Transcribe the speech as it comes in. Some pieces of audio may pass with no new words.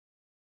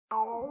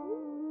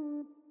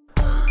Alright,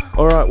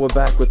 we're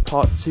back with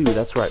part 2.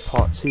 That's right,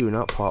 part 2,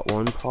 not part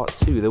 1, part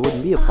 2. There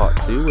wouldn't be a part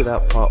 2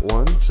 without part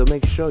 1, so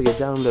make sure you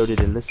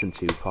downloaded and listen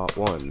to part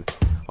 1.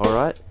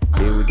 Alright,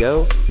 here we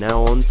go.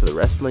 Now on to the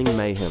Wrestling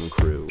Mayhem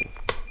crew.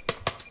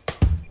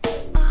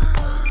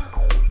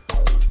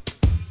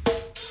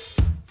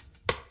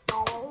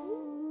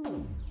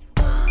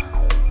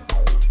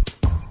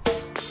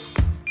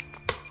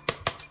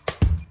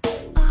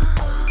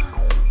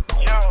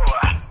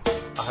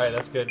 Alright,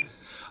 that's good.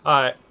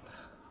 Alright.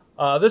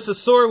 This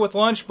is Sword with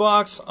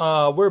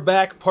Lunchbox. We're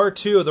back, part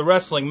 2 of the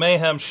Wrestling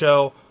Mayhem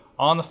show.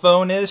 On the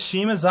phone is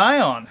Shima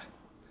Zion.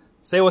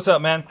 Say what's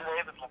up, man.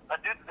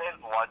 That dude's name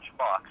is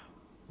Lunchbox.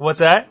 What's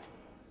that?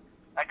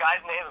 That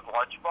guy's name is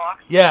Lunchbox?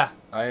 Yeah.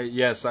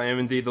 Yes, I am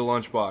indeed the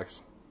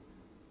Lunchbox.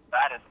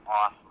 That is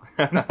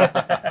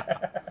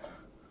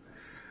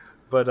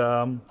awesome. But,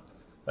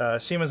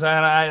 Shima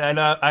Zion,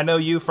 I know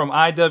you from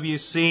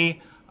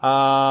IWC.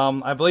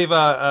 I believe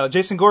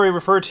Jason Gorey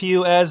referred to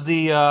you as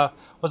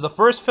was the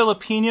first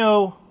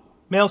Filipino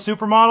male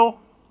supermodel?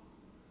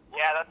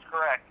 Yeah, that's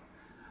correct.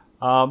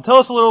 Tell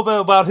us a little bit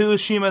about who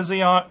Shima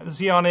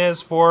Zion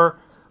is for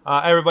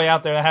everybody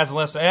out there that hasn't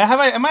listened.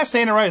 Am I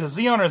saying it right? Is it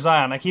Zion or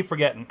Zion? I keep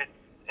forgetting.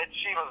 It's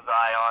Shima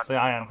Zion.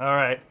 Zion, all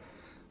right.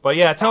 But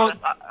yeah, to be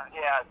honest, I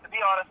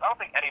don't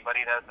think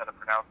anybody knows how to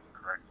pronounce it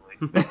correctly.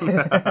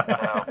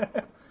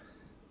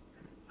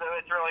 So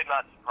it's really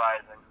not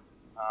surprising.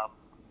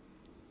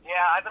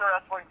 Yeah, I've been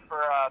wrestling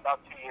for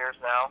about 2 years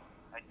now.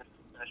 I just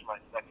finished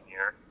my second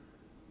year.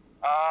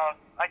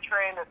 I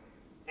trained at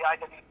the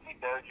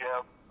IWC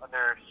dojo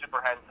under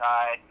Super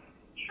Hentai,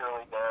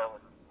 Shirley Doe,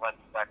 and Len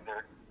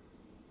Spector.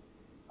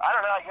 I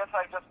don't know, I guess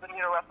I've just been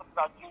wrestling for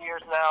about 2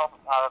 years now.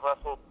 I've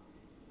wrestled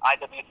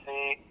IWC,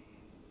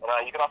 and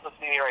you can also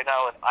see me right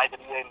now in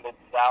IWA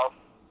Mid-South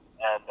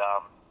and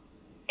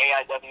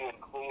AIW in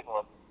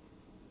Cleveland.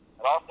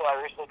 And also, I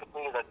recently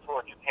completed a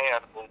tour of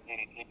Japan for the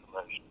DDT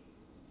promotion.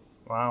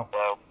 Wow.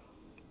 So,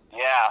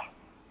 yeah,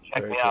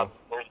 check Very me out.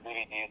 There's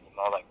DVDs and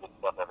all that good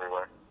stuff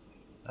everywhere.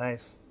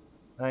 Nice.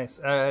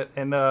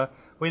 And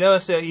we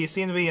noticed that you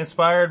seem to be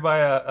inspired by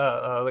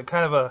a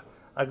kind of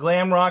a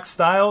glam rock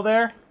style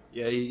there.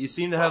 Yeah, you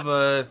seem to have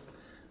a...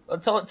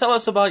 Tell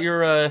us about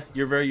your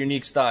very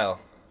unique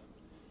style.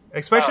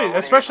 Especially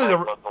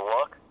the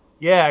look?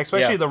 Yeah,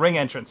 especially the ring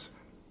entrance.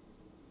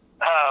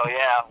 Oh,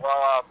 yeah.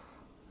 Well,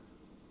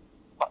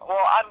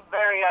 I'm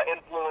very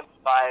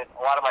influenced by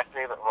a lot of my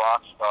favorite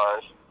rock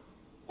stars,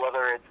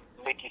 whether it's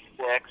Mickey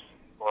Six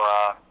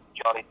or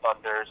Johnny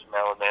Thunders,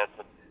 Marilyn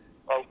Manson,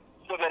 like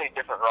so many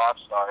different rock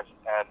stars.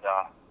 And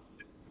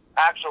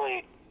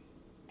actually,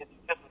 it's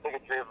just as big a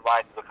dream of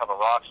mine to become a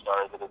rock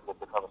star as it is to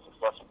become a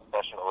successful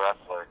professional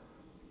wrestler.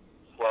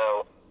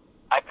 So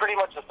I pretty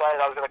much decided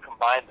I was going to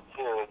combine the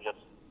two and just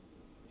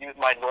use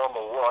my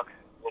normal look,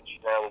 which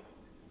is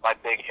my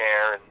big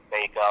hair and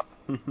makeup,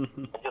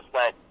 and just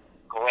that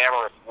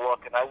glamorous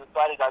look, and I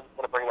decided I was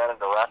going to bring that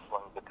into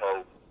wrestling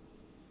because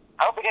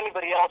I don't think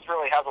anybody else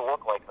really has a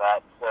look like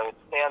that, so it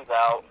stands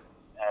out,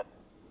 and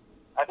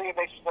I think it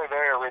makes you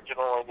very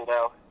original, and,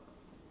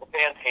 the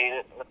fans hate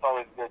it, and it's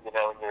always good,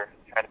 when you're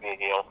trying to be a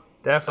heel.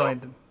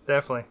 Definitely.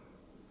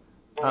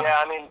 Yeah,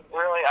 I mean,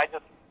 really, I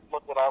just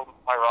looked at all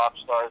my rock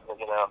stars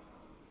that,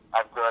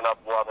 I've grown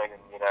up loving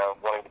and,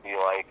 wanting to be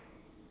like,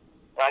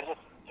 and I just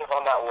took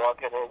on that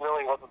look, and it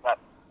really wasn't that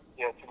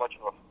too much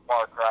of a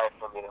far cry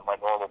from my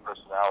normal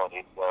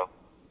personality, so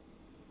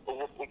it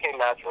just became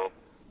natural.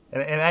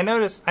 And I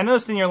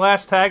noticed in your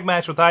last tag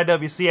match with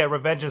IWC at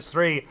Revengeance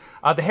 3,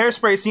 the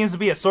hairspray seems to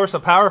be a source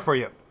of power for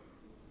you.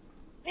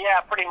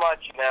 Yeah, pretty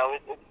much.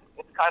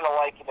 It's kind of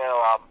like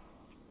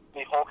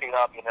me hulking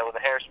up. With the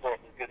hairspray,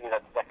 it gives me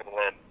that second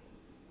wind.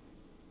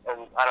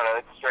 And I don't know,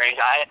 it's strange.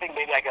 I think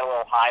maybe I get a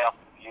little high off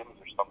the fumes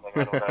or something.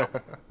 I don't know.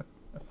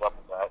 What's up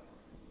with that?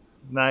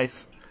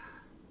 Nice.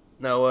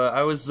 Now,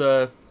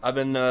 I've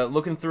been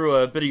looking through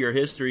a bit of your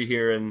history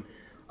here, and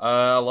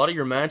a lot of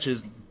your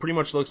matches pretty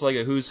much looks like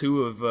a who's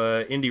who of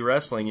indie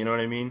wrestling, you know what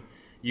I mean?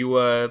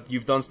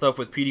 You've done stuff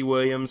with Petey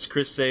Williams,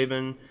 Chris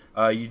Sabin,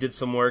 you did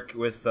some work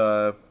with,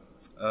 where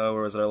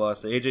was it I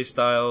lost? AJ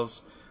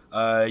Styles,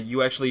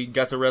 you actually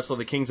got to wrestle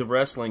the Kings of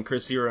Wrestling,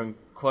 Chris Hero and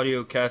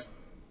Claudio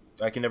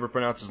I can never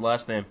pronounce his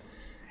last name.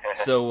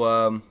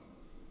 So,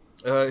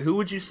 who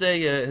would you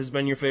say has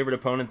been your favorite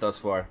opponent thus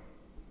far?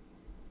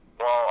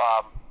 Well,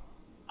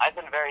 I've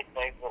been very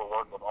thankful to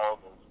work with all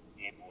of those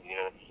people, that you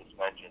just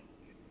mentioned.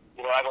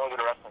 I've only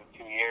been wrestling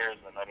 2 years,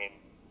 and I mean,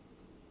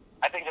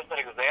 I think just an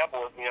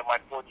example is, my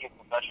 14th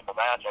professional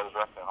match, I was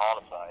wrestling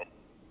Homicide.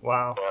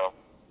 Wow. So,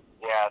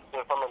 yeah,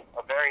 so from a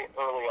very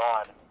early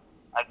on,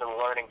 I've been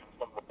learning from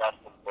some of the best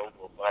in the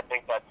business, and I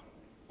think that's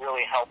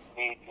really helped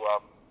me to,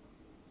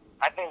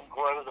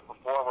 grow as a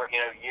performer,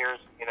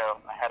 years,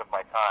 ahead of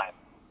my time.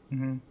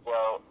 Mm-hmm.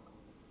 So,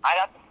 I'd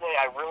have to say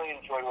I really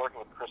enjoy working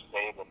with Chris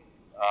Sabin.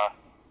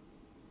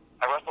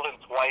 I wrestled him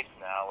twice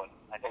now, and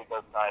I think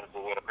those times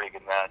we had a pretty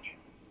good match.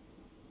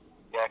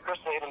 Yeah, Chris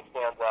Sabin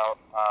stands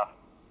out.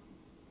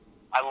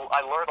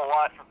 I learned a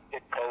lot from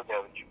Kid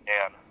Togo in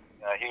Japan.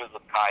 He was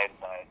with Kai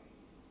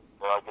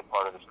for a good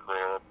part of his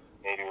career.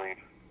 Maybe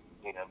we've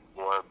seen him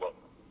before, but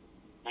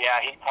yeah,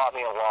 he taught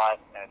me a lot,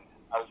 and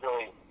I was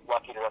really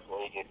lucky to wrestle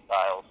AJ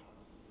Styles.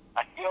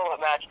 I feel the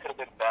match could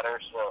have been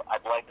better, so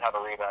I'd like to have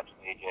a rematch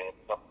with AJ at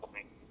some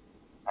point.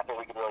 I think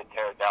we could really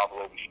tear it down the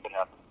way we should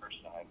have the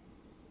first time.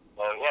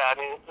 So yeah, I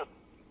mean,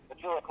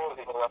 it's really cool to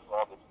be able to wrestle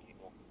all these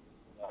people.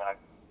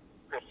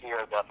 Chris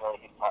here, definitely,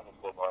 he's taught me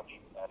so much,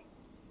 and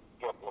it's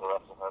cool to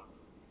wrestle him.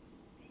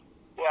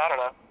 Yeah, I don't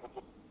know. It's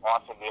just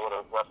awesome to be able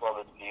to wrestle all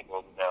these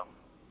people,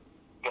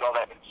 get all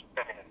that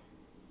experience.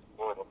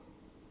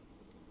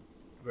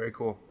 Very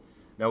cool.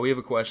 Now we have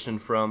a question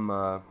from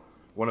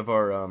one of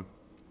our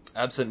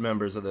absent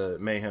members of the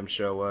Mayhem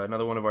show,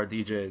 another one of our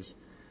DJs.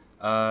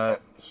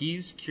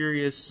 He's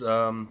curious,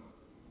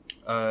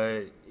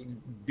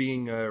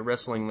 being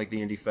wrestling like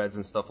the indie feds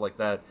and stuff like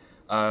that.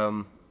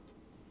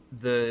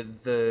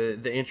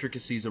 The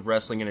intricacies of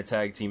wrestling in a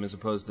tag team as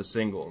opposed to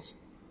singles.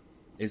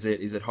 Is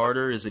it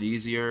harder? Is it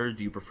easier?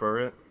 Do you prefer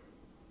it?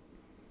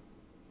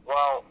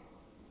 Well,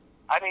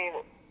 I mean,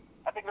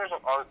 I think there's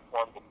an art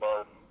form to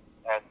both,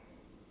 and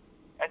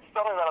it's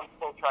something that I'm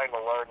still trying to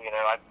learn.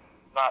 I'm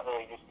not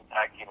really used to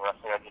tag team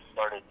wrestling. I just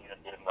started,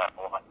 doing that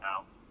a lot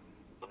now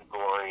with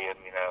Glory, and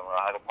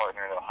I have a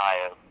partner in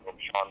Ohio named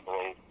Sean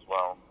Blaze as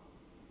well.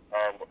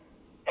 And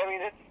I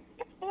mean, it's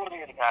cool to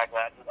be in tag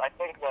matches. I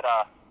think that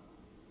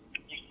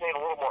you save a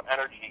little more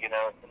energy, in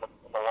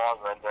the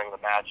long run during the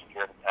match if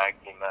you're in a tag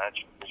team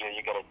match, because you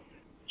get a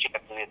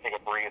chance to take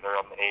a breather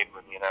on the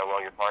apron,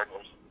 while your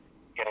partner's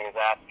getting his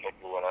ass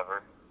kicked or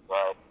whatever.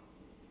 But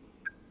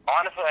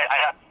honestly, I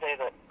have to say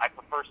that I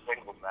prefer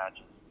singles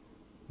matches.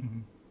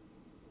 Mm-hmm.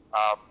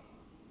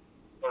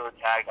 Over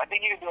tags. I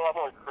think you can do a lot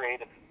more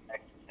creative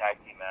tag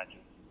team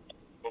matches.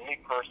 For me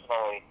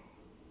personally,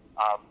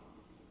 I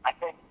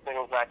think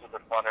singles matches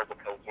are funner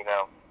because,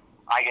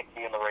 I get to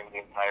be in the ring the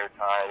entire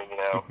time and,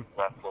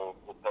 wrestle,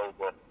 as opposed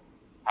to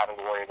having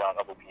to worry about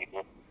other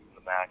people in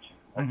the match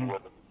as you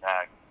would with the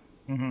tag.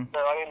 Mm-hmm. So,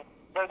 I mean,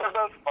 they're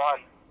both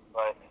fun,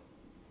 but,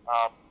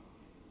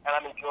 and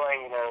I'm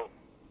enjoying,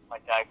 my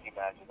tag team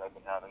matches I've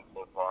been having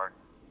so far.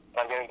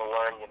 I'm getting to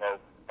learn,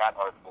 that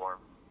art form,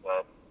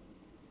 but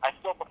I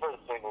still prefer the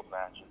singles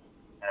matches,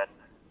 and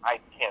I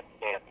can't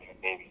stand being a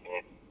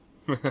babyface.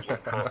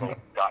 Just currently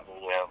gotten,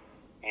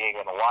 being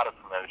in a lot of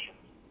promotions.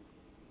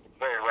 It's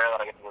very rare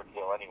that I get to work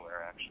heel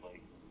anywhere,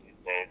 actually, these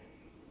days.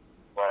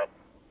 But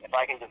if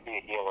I can just be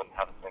a heel and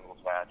have a singles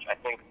match, I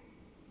think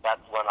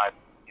that's when I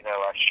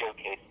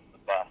showcase the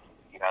best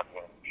if you have the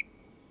energy.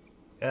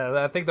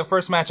 Yeah, I think the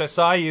first match I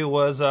saw you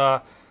was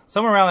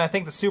somewhere around, I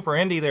think, the Super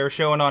Indie they were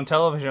showing on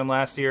television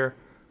last year.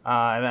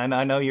 And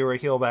I know you were a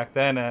heel back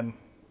then. And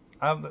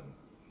who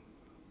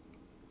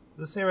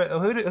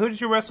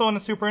did you wrestle in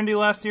the Super Indie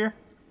last year?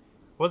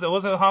 Was it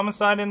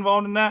Homicide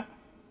involved in that?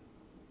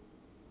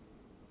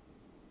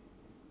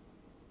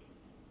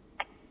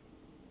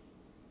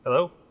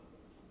 Hello?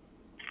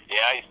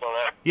 Yeah, you still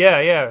there?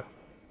 Yeah.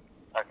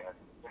 Okay.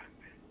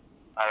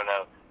 I don't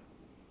know.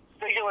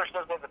 Singular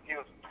says there's a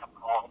few tough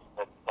calls,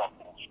 but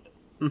bullshit.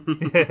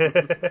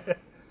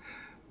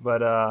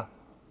 But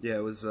Yeah,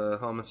 it was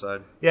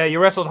Homicide. yeah, you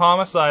wrestled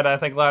Homicide. I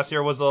think last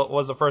year was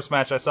the first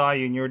match I saw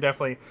you, and you're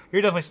definitely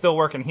still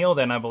working heel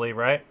then, I believe,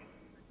 right?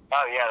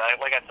 Oh yeah,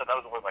 like I said, that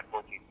was only my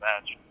 14th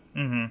match.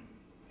 Mm-hmm.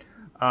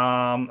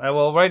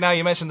 Well, right now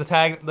you mentioned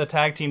the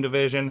tag team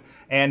division,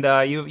 and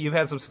you've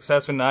had some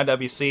success in the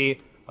IWC.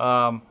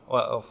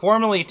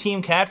 Formerly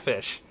Team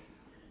Catfish,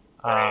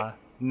 Right.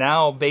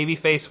 now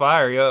Babyface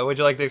Fire. Would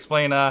you like to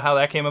explain how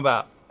that came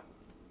about?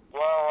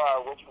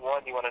 Well, which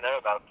one do you want to know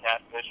about,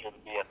 Catfish or the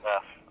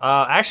BFF?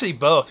 Actually,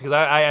 both, because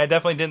I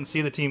definitely didn't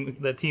see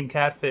the Team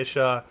Catfish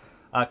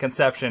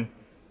conception.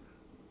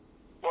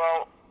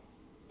 Well,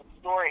 the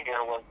story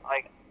here was,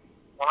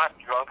 when I'm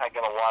drunk, I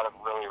get a lot of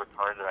really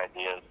retarded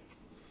ideas.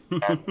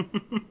 And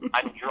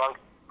I'm drunk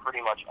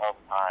pretty much all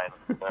the time.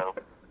 So,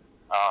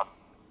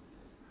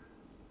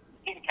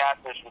 Team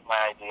Catfish was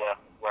my idea,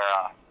 where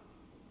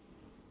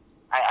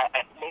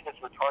I made this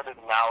retarded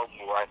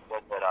analogy where I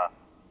said that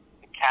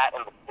the cat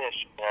and the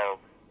fish, they've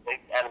been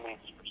enemies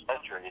for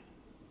centuries.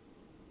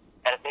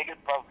 And if they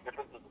could bump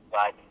differences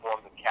aside to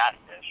form the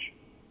catfish,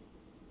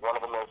 one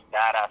of the most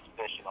badass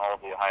fish in all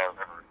of the Ohio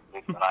River, at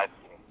least that I've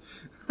seen.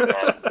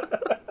 And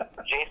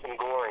Jason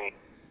Gorey,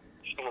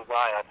 Shima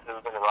Zion,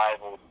 who've been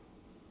rivals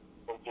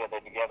since they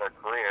began their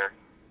career,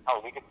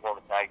 we could form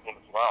a tag team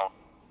as well.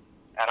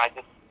 And I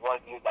just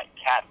wanted to use that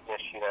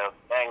catfish,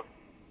 thing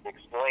to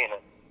explain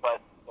it.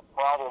 But the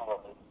problem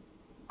was,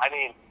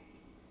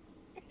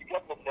 if you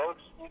get the No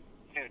Exclusive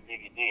 2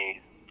 DVD,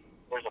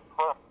 there's a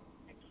pro to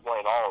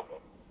explain all of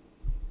it.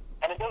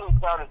 And it doesn't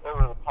sound as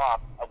over the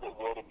top as it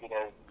would if you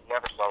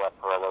never saw that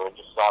promo and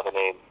just saw the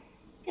name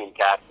Team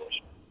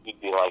Catfish. You'd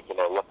be like,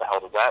 what the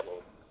hell does that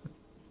mean?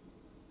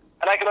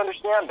 And I can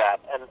understand that.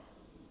 And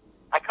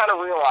I kind of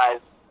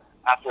realized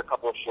after a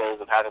couple of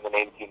shows of having the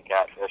name Team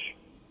Catfish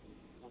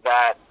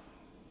that,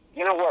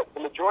 the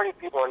majority of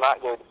people are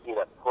not going to see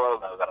that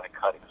promo that I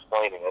cut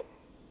explaining it.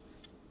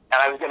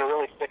 And I was getting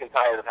really sick and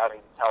tired of having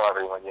to tell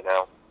everyone,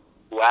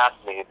 who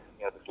asked me,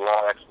 this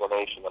long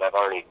explanation that I've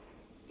already,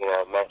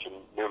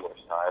 mentioned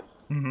numerous times.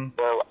 Mm-hmm.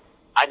 So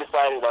I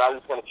decided that I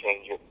was going to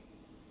change it.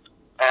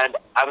 And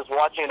I was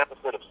watching an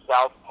episode of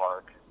South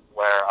Park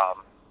where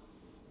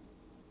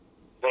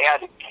they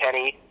had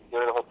Kenny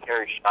doing the whole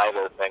Terry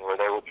Schiavo thing where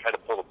they would try to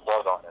pull the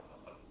plug on him.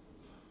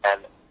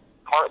 And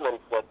Cartman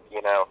said,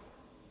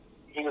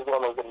 he was the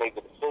one that was going to make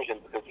the decision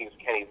because he was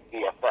Kenny's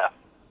BFF,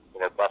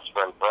 best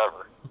friend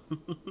forever.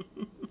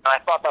 And I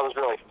thought that was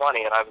really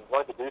funny, and I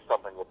wanted to do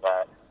something with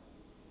that.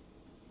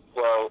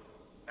 So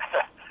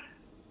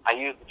I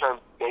used the term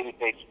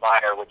babyface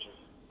fire, which is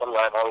something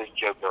that I've always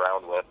joked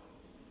around with.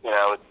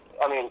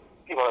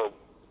 People know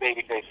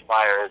babyface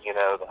fire is,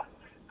 the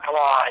come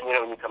on,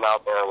 when you come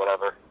out there or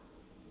whatever.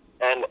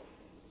 And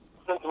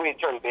since we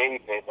turned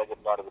babyface, I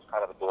just thought it was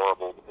kind of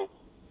adorable because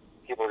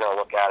people are going to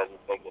look at it and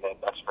think,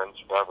 best friends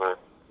forever.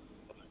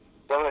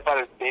 So when I thought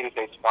it was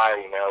babyface fire,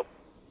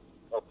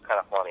 that's kind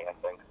of funny, I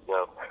think.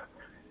 So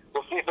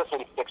we'll see if this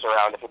one sticks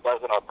around. If it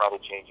doesn't, I'll probably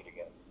change it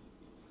again.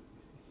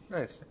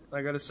 Nice.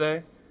 I gotta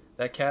say,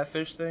 that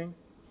catfish thing,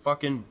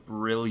 fucking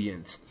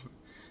brilliant.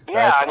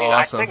 Yeah, That's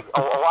awesome. I think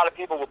a lot of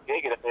people would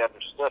dig it if they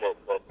understood it,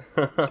 but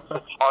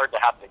it's hard to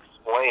have to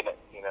explain it,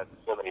 to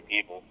so many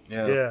people.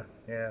 Yeah.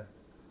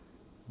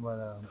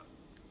 But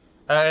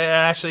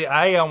actually,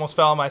 I almost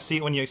fell on my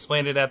seat when you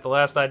explained it at the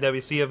last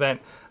IWC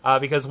event,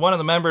 because one of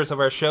the members of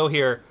our show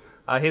here,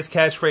 his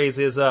catchphrase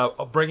is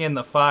 "Bring in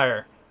the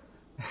fire."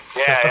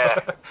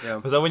 Yeah.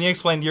 So when you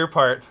explained your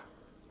part,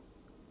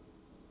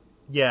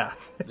 yeah.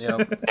 Yeah,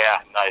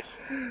 nice.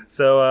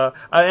 So,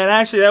 and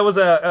actually, that was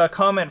a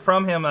comment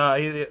from him.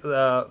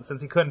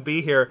 Since he couldn't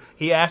be here,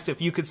 he asked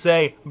if you could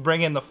say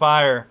 "Bring in the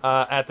fire"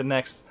 at the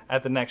next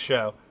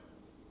show.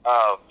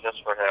 Oh,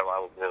 just for him, I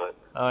will do it.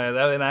 Oh,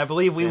 yeah, and I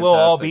believe we Fantastic. will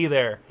all be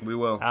there. We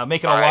will.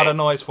 Making a lot of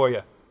noise for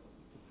you.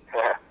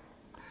 I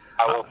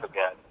won't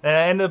forget.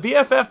 And the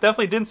BFF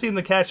definitely didn't seem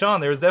to catch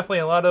on. There was definitely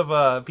a lot of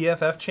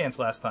BFF chants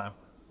last time.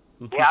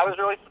 Yeah, I was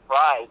really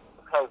surprised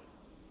because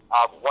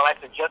when I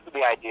suggested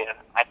the idea,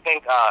 I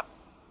think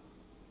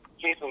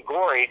Jason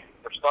Gorey,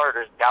 for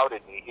starters,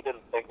 doubted me. He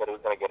didn't think that it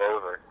was going to get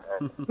over.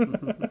 And,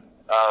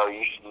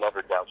 you should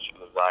never doubt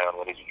Shima Zion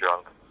when he's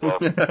drunk. So,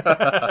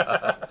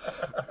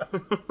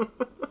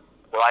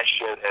 well, I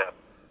showed him.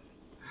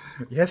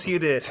 Yes, you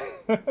did.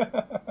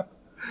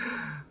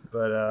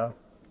 But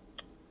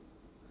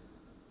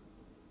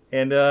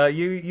and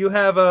you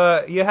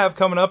have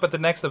coming up at the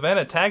next event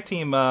a tag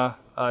team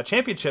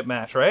championship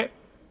match, right?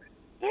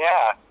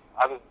 Yeah,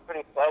 I was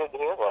pretty excited to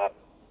hear that.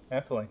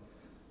 Definitely.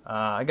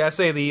 I gotta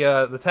say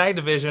the tag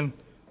division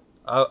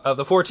of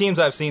the 4 teams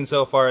I've seen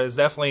so far is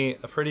definitely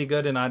pretty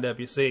good in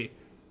IWC.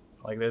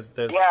 Like there's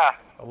a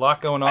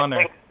lot going on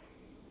there.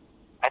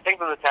 I think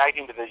that the tag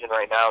team division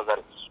right now is at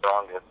its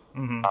strongest.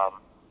 Mm-hmm. I'm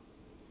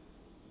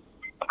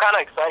kind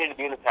of excited to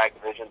be in the tag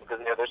division because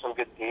there's some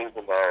good teams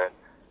in there. And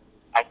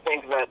I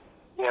think that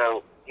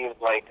teams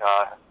like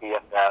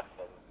BFF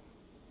and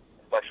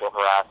sexual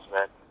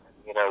harassment,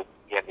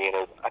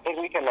 Gambinos, I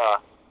think we can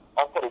all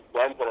put a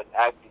dent in a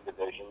tag team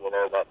division.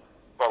 That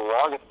for the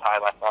longest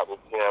time I thought was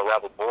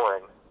rather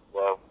boring.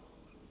 So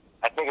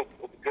I think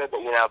it's good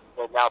that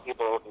that now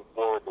people are looking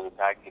forward to the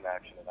tag team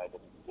action in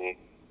IWC.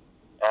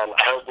 And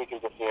I hope we can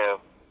just,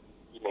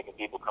 keep making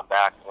people come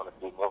back and want to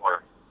see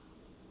more.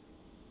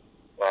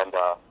 And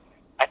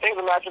I think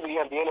the match with the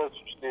Gambinos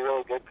should be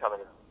really good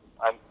coming up.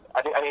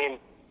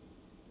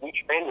 We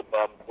trained with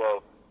them,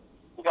 so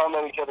we all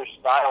know each other's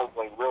styles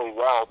really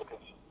well because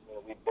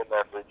we've been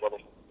there for each other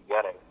since the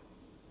beginning.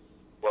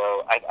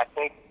 So I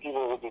think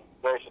people will be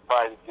very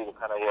surprised to see the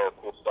kind of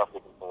cool stuff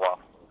we can pull off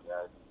from these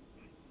guys.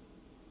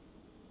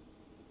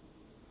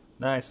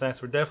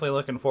 Nice. We're definitely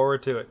looking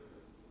forward to it.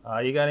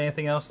 You got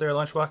anything else there,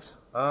 Lunchbox?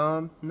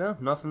 No,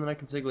 nothing that I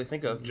can particularly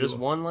think of. Just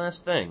one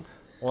last thing.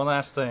 One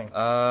last thing.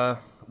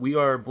 We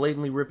are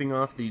blatantly ripping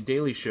off the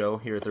Daily Show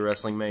here at the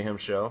Wrestling Mayhem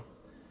Show.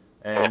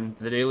 And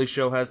the Daily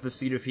Show has the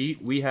seat of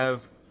heat. We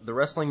have the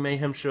Wrestling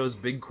Mayhem Show's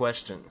Big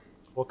Question.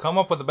 We'll come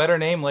up with a better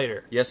name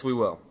later. Yes, we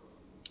will.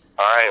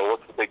 All right,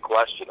 what's the big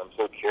question? I'm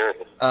so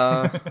curious.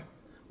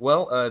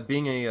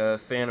 Being a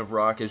fan of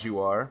rock as you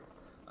are,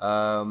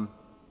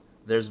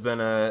 there's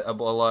been a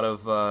lot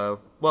of,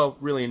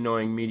 really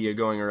annoying media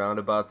going around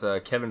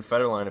about Kevin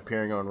Federline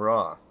appearing on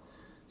Raw.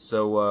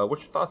 So,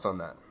 what's your thoughts on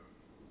that?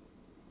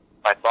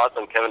 My thoughts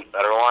on Kevin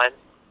Federline?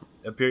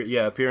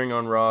 Appearing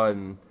on Raw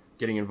and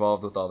getting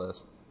involved with all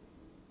this.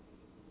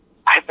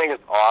 I think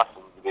it's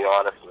awesome, to be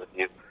honest with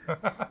you.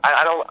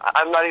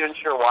 I'm not even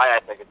sure why I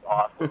think it's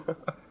awesome.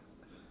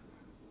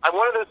 I'm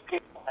one of those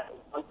people that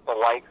wants to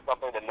like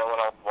something that no one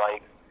else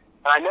likes.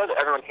 And I know that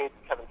everyone hates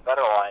Kevin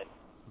Federline,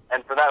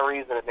 and for that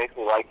reason it makes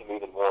me like him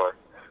even more.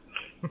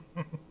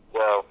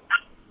 So,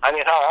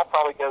 I'll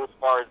probably go as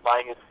far as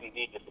buying his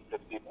CD just to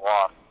piss people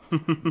off.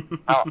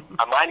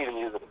 I might even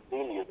use it as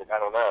theme music, I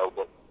don't know,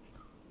 but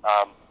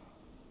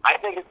I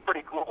think it's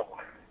pretty cool.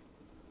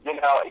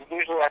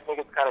 Usually I think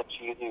it's kind of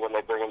cheesy when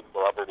they bring in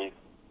celebrities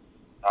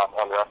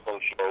on wrestling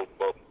shows,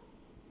 but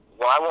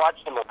when I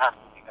watched him last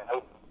week, I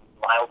was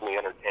mildly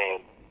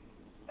entertained.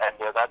 And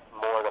that's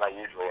more than I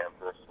usually am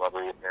for a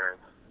celebrity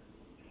appearance.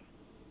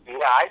 Yeah,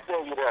 I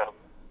say,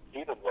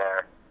 keep him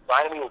there.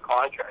 Sign him a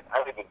contract. I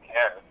don't even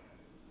care.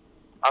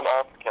 I'm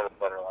all for Kevin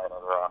Federline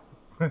on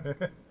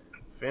Raw.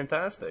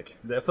 Fantastic.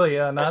 Definitely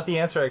not the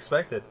answer I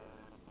expected.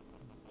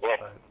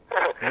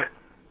 Yeah.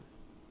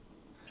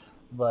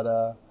 But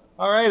all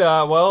right.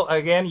 Well,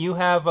 again, you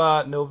have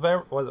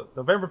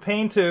November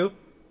Pain 2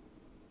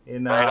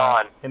 in Right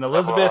on. in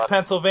Elizabeth, November 11th.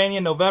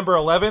 Pennsylvania, November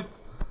 11th.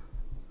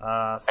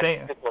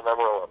 Same. It's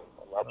November 11th.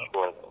 I'm not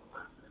sure though.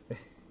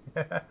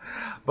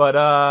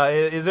 But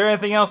is there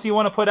anything else you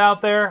want to put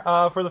out there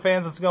for the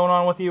fans that's going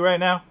on with you right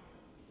now?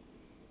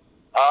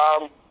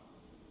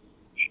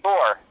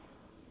 Sure.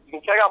 You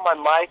can check out my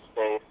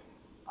MySpace.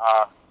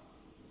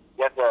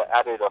 You have to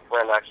add it to a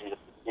friend actually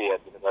just to see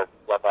it because I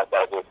let that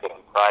guy do it on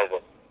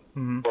private.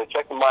 Mm-hmm. So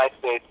check the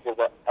MySpace because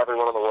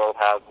everyone in the world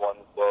has one.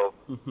 So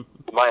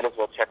you might as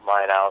well check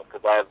mine out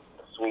because I have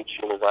a sweet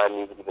Shima Zion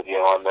music video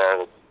on there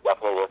that's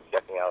definitely worth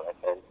checking out, I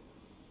think.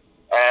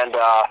 And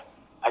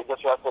I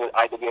just wrestled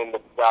at IWA in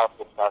the South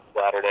this past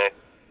Saturday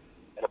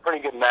in a pretty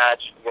good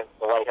match against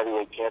the light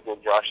heavyweight champion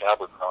Josh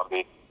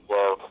Abercrombie.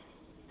 So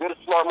do a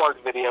Smart Marks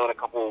video in a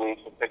couple of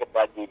weeks and pick up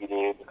that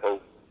DVD because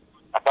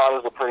I thought it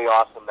was a pretty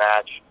awesome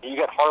match. You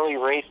got Harley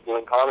Race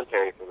doing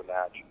commentary for the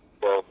match.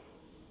 So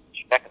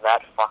check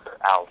that fucker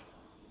out.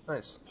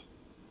 Nice.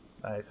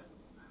 Nice.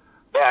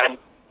 Yeah, and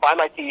buy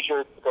my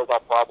t-shirts because I'll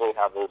probably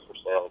have those for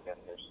sale again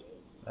here soon.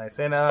 Nice.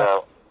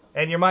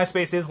 And your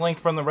MySpace is linked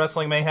from the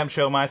Wrestling Mayhem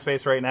Show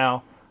MySpace right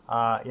now.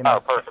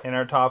 Perfect. In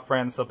our top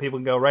friends, so people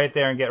can go right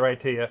there and get right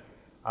to you.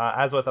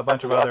 As with a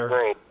bunch of other,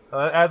 great.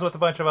 as with a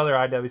bunch of other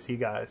IWC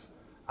guys.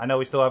 I know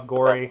we still have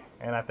Gory,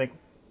 and I think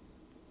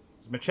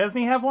does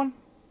McChesney have one?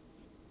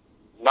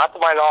 Not to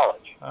my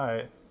knowledge. All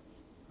right.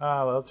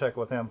 Well, I'll check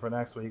with him for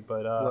next week,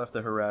 but We'll have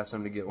to harass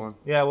him to get one.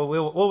 yeah,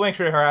 we'll make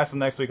sure to harass him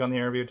next week on the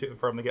interview too,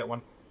 for him to get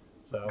one.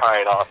 So. All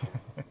right, awesome.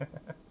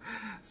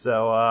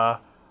 So,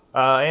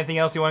 anything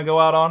else you want to go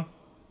out on?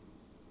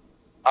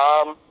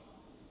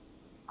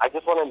 I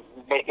just want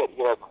to make it,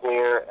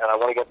 clear, and I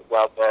want to get this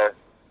out there,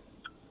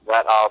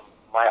 that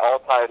my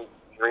all-time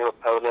dream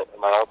opponent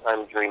and my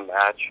all-time dream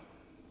match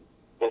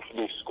is to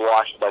be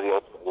squashed by the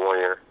Ultimate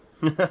Warrior.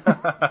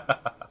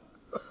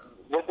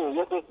 This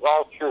is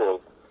all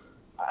true.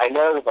 I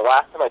know that the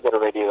last time I did a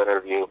radio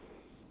interview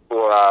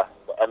for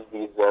the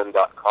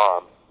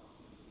MDZone.com,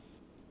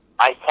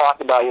 I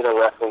talked about,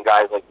 wrestling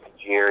guys like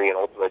Tajiri and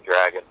Ultimate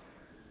Dragon.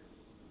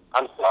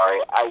 I'm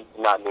sorry, I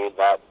did not mean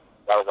that.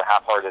 That was a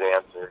half-hearted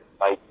answer.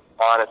 My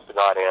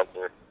honest-to-God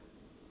answer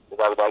is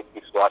I would like to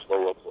be squashed by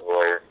the Ultimate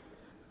Warrior.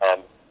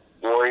 And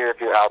Warrior,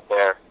 if you're out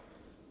there,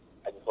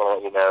 I just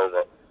want to let you know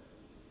that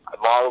I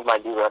modeled my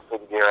new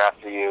wrestling gear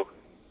after you.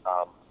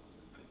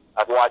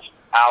 I've watched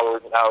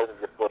hours and hours of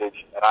your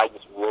footage, and I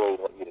just really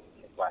want you to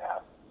kick my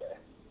ass today.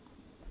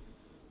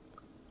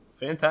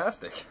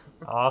 Fantastic.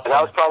 Awesome. And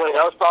that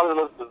was probably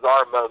the most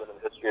bizarre moment in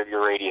the history of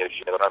your radio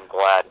show, and I'm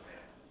glad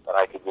that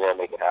I could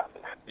make it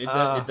happen. It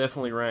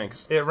definitely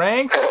ranks. It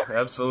ranks,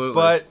 Absolutely.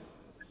 but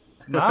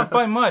not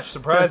by much,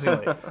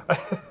 surprisingly.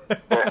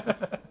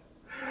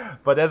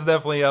 But that's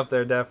definitely up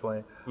there,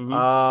 definitely. Mm-hmm.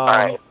 All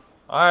right.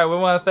 All right, we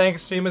want to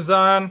thank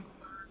Shimazan.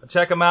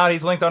 Check him out.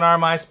 He's linked on our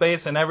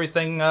MySpace, and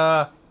everything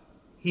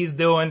he's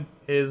doing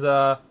is,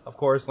 of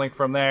course, linked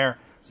from there.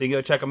 So you can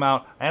go check him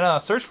out.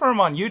 And search for him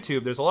on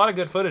YouTube. There's a lot of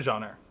good footage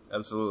on there.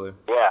 Absolutely.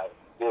 Yeah,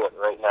 do it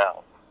right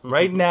now.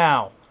 Right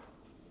now.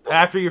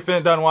 After you're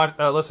done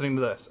listening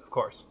to this, of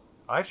course.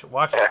 I should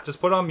watch it. Just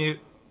put it on mute.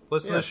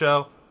 Listen to the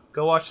show.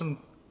 Go watch some,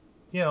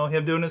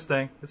 him doing his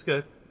thing. It's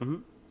good.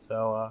 Mm-hmm.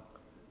 So,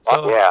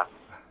 Yeah.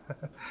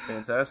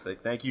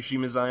 Fantastic. Thank you,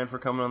 Shima Zion, for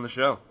coming on the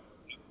show.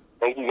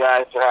 Thank you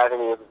guys for having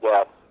me as a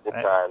guest. Good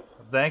times.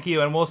 Thank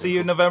you, and we'll see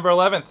you November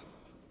 11th.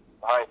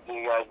 All right, see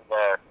you guys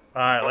there.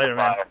 All right, later,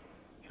 man.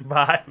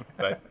 Bye.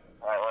 Bye.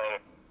 All right,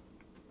 later.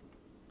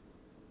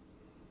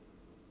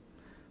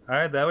 All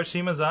right, that was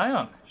Shima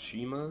Zion.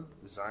 Shima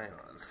Zion.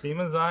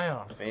 Shima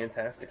Zion.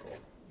 Fantastical.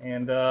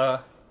 And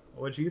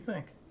what'd you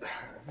think?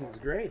 It was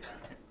great.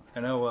 I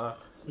know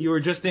you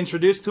were just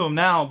introduced to him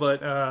now,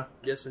 but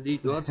Yes, indeed.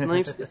 Well, it's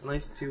nice. It's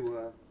nice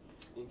to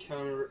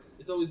encounter.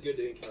 It's always good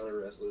to encounter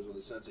wrestlers with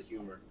a sense of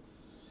humor.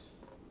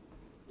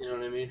 You know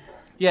what I mean?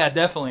 yeah,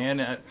 definitely.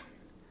 And I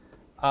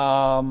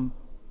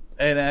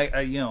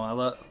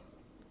love.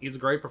 He's a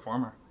great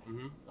performer.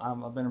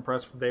 Mm-hmm. I've been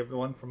impressed with David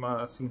One from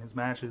seeing his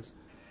matches.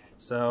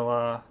 So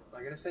I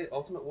gotta say,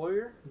 Ultimate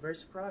Warrior. I'm very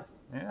surprised.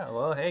 yeah,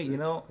 well, hey,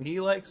 he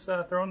likes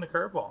throwing the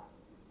curveball.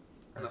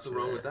 Nothing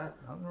wrong with that.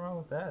 Nothing wrong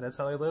with that. That's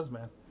how he lives,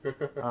 man.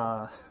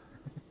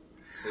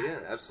 So yeah,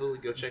 absolutely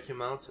go check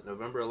him out.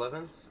 November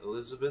 11th,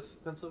 Elizabeth,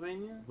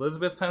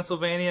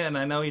 Pennsylvania. And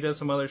I know he does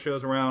some other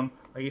shows around.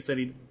 Like you said,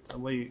 he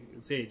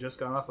just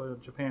got off a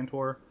Japan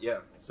tour. Yeah.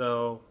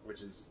 So,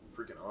 Which is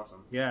freaking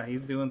awesome. yeah,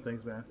 he's doing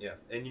things, man. Yeah.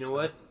 And you know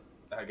what?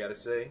 I gotta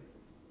say,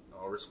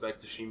 all respect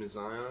to Shima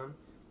Zion,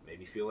 made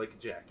me feel like a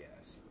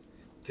jackass.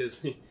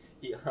 Because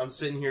I'm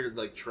sitting here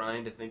like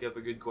trying to think up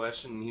a good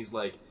question, and he's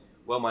like,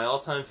 "Well, my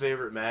all-time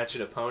favorite match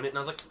and opponent," and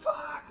I was like,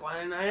 "Fuck! Why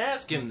didn't I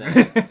ask him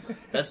that?"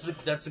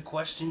 That's a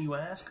question you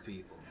ask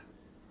people.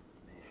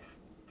 Man,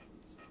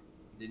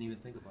 didn't even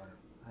think about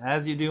it.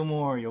 As you do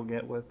more, you'll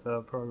get with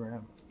the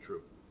program.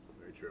 True,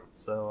 very true.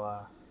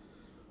 So,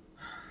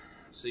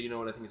 So you know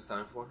what I think it's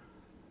time for?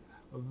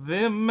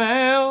 Vim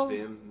mail.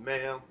 Vim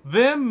mail.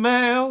 Vim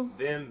mail.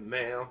 Vim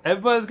mail.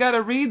 Everybody's got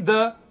to read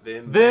the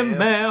Vim Vim mail.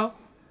 mail.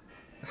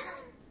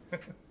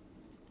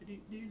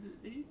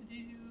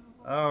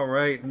 All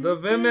right, the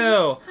Vim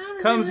mail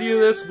comes to you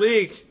this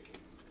week.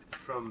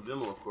 From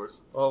Vimmel, of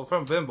course. Oh,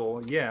 from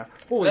Vimble, yeah.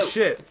 Holy Oh.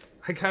 shit!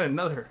 I got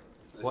another.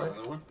 What?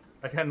 Another one?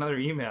 I got another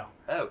email.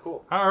 Oh,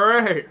 cool. All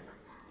right,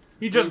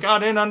 you just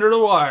got in under the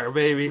wire,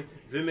 baby.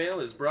 Vim mail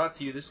is brought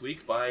to you this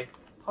week by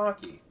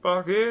Pocky.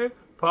 Pocket.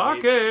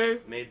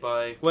 Made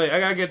by... Wait, I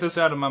gotta get this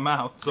out of my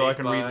mouth so I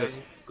can read this.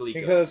 Glico.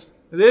 Because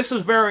this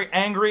is very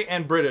angry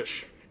and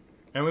British.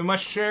 And we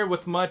must share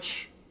with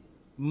much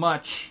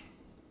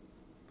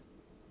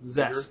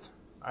zest.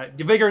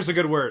 Vigor is a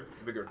good word.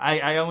 Vigor.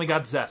 I only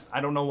got zest. I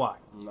don't know why.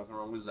 Nothing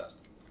wrong with zest.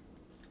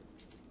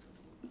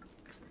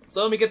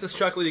 So let me get this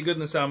chocolatey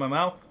goodness out of my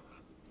mouth.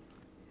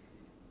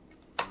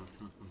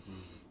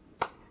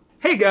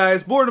 Hey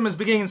guys, boredom is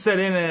beginning to set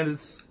in and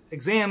its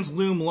exams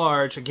loom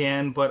large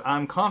again, but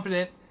I'm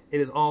confident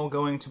it is all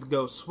going to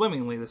go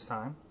swimmingly this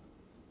time.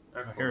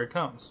 Here it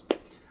comes.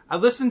 I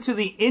listened to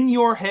the In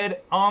Your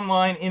Head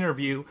online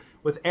interview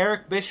with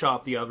Eric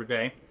Bischoff the other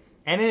day,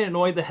 and it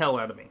annoyed the hell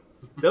out of me.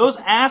 Those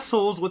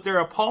assholes with their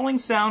appalling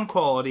sound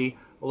quality,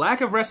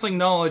 lack of wrestling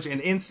knowledge, and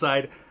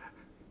insight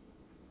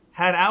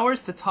had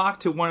hours to talk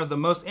to one of the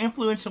most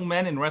influential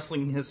men in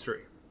wrestling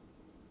history.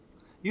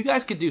 You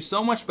guys could do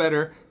so much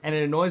better, and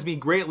it annoys me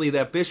greatly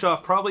that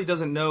Bischoff probably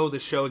doesn't know the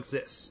show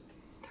exists.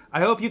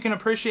 I hope you can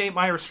appreciate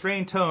my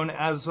restrained tone,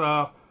 as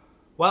while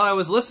I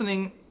was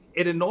listening,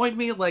 it annoyed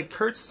me like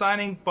Kurt's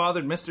signing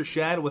bothered Mr.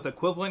 Shad with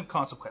equivalent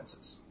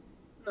consequences.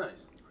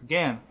 Nice.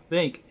 Again,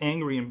 think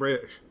angry and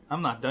British.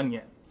 I'm not done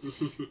yet.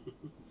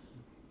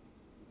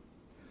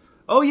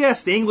 Oh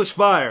yes, the English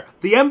fire,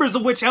 the embers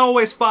of which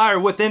always fire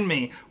within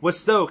me, was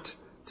stoked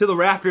to the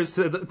rafters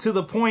to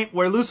the point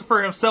where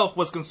Lucifer himself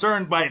was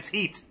concerned by its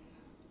heat.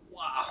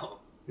 Wow.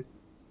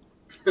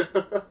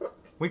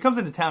 When he comes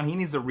into town, he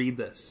needs to read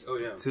this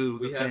to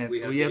the fans.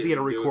 We have to get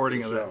a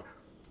recording of that.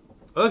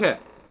 Okay.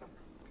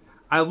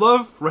 I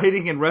love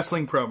writing and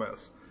wrestling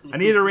promos. I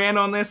need to rant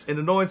on this. It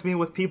annoys me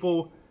with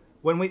people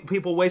when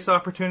people waste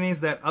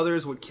opportunities that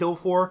others would kill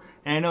for,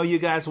 and I know you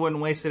guys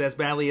wouldn't waste it as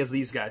badly as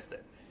these guys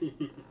did.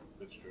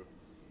 That's true.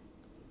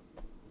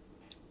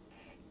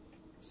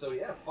 So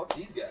yeah, fuck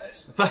these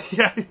guys. But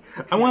yeah,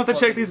 I want to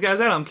check these guys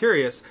out. I'm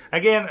curious.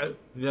 Again,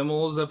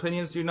 Vimmel's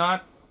opinions do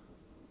not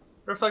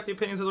reflect the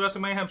opinions of the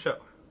Wrestling Mayhem show.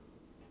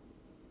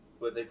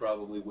 But they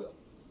probably will.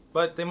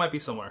 But they might be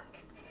somewhere.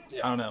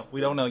 Yeah. I don't know.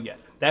 We don't know yet.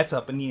 That's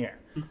up in the air.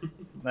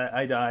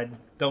 I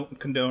don't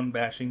condone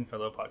bashing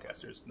fellow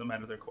podcasters, no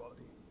matter their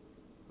quality.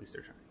 At least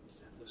they're trying.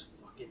 Except those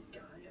fucking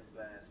Gaia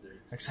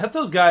bastards. Except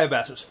those Gaia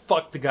bastards.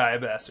 Fuck the Gaia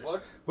bastards.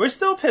 What? We're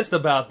still pissed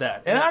about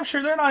that. And I'm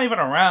sure they're not even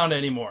around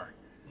anymore.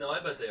 No, I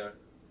bet they are.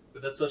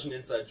 But that's such an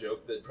inside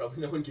joke that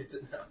probably no one gets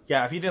it now.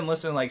 Yeah, if you didn't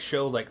listen to like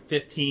show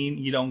 15,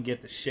 you don't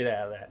get the shit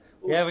out of that.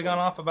 Yeah, we've gone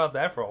off about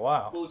that for a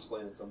while. We'll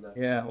explain it someday.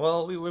 Yeah,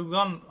 well, we've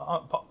gone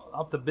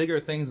up to bigger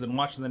things than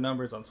watching the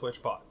numbers on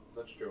SwitchPod.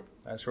 That's true.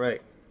 That's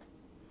right.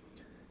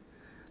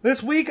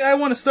 This week, I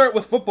want to start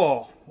with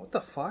football. What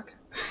the fuck?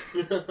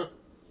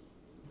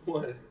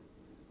 What?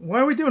 Why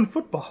are we doing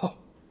football?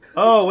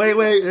 Oh, wait,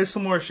 there's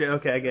some more shit.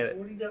 Okay, I get That's it.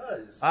 what he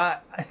does.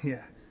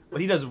 Yeah.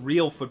 But he does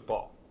real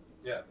football.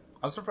 Yeah.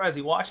 I'm surprised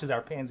he watches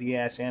our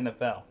pansy-ass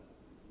NFL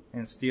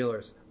and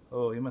Steelers.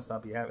 Oh, he must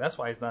not be happy. That's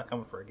why he's not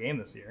coming for a game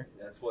this year.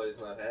 That's why he's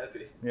not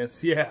happy.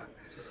 Yes, yeah.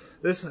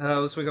 This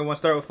week I want to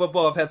start with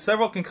football. I've had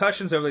several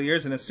concussions over the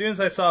years, and as soon as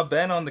I saw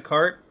Ben on the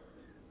cart,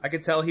 I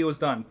could tell he was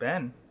done.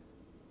 Ben?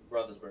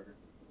 Roethlisberger.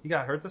 You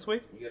got hurt this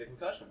week? You got a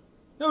concussion.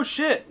 No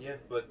shit! Yeah,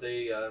 but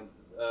they,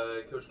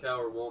 Coach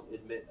Cowher won't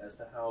admit as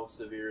to how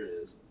severe it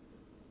is.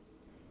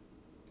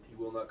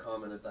 He will not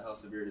comment as to how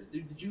severe it is.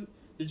 Dude,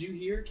 did you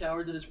hear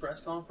Cowher did his press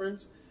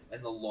conference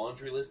and the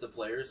laundry list of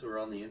players who are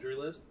on the injury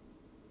list?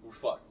 We're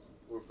fucked.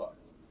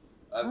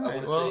 I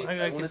want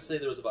to say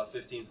there was about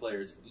 15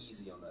 players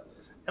easy on that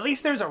list. At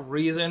least there's a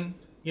reason,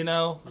 you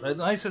know? At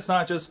least it's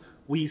not just,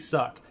 we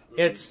suck. Mm-hmm.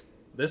 It's,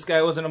 this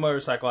guy was in a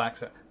motorcycle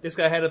accident. This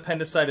guy had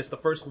appendicitis the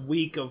first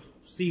week of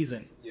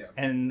season. Yeah.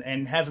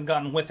 And hasn't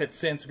gotten with it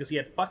since because he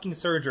had fucking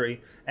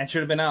surgery and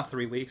should have been out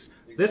 3 weeks.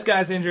 Exactly. This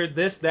guy's injured,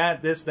 this,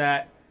 that.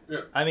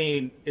 Yeah. I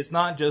mean, it's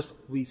not just,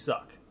 we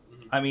suck.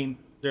 Mm-hmm. I mean,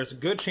 there's a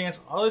good chance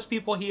all those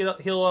people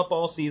heal up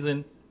all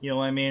season, you know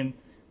what I mean?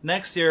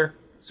 Next year,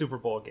 Super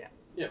Bowl again.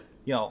 Yeah.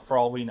 You know, for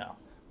all we know.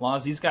 As long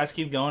as these guys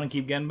keep going and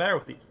keep getting better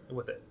with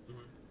it.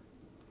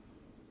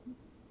 Mm-hmm.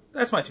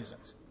 That's my 2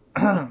 cents.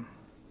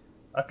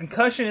 A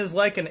concussion is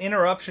like an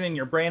interruption in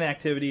your brain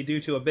activity due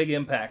to a big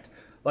impact.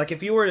 Like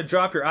if you were to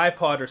drop your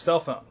iPod or cell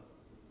phone.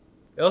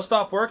 It'll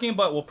stop working,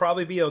 but will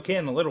probably be okay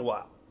in a little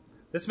while.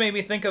 This made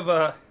me think of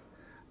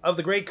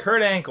the great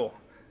Kurt Angle.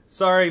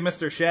 Sorry,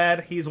 Mr.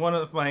 Shad. He's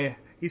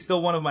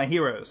still one of my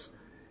heroes,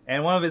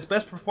 and one of his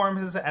best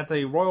performances at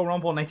the Royal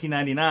Rumble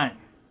 1999.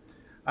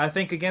 I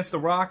think against The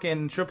Rock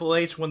and Triple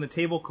H when the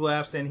table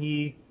collapsed and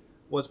he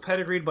was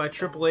pedigreed by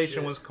Triple H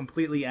and was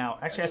completely out.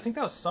 Actually, I think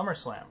that was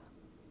SummerSlam.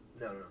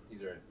 No,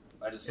 he's right.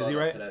 I just saw Is he that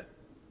right? today.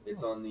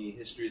 It's on the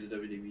History of the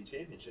WWE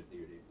Championship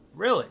DVD.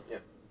 Really? Yeah.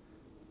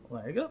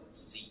 Well, there you go.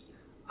 See.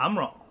 I'm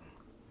wrong.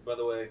 By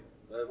the way,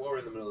 while we're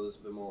in the middle of this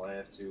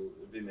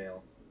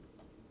Vimeo,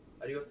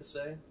 I do have to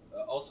say,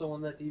 also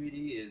on that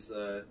DVD is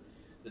the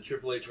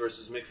Triple H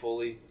versus Mick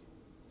Foley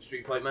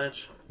street fight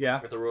match.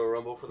 Yeah. At the Royal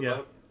Rumble for the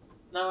vote.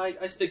 No,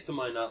 I stick to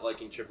my not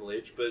liking Triple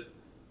H, but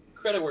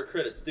credit where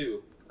credit's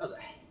due. That was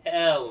a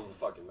hell of a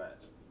fucking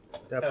match.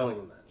 Definitely. Hell of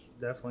a match.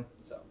 Definitely.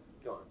 So,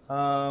 go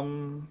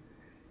on.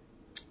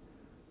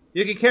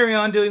 You can carry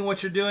on doing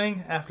what you're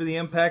doing after the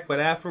impact, but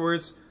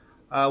afterwards,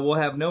 we'll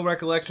have no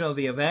recollection of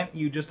the event.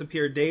 You just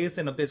appear dazed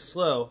and a bit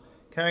slow.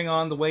 Carrying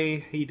on the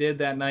way he did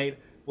that night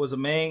was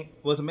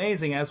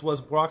amazing, as was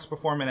Brock's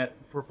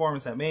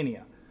performance at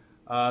Mania.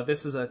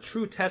 This is a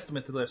true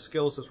testament to their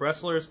skills as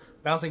wrestlers,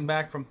 bouncing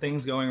back from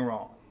things going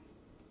wrong.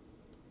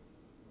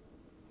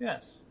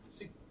 Yes.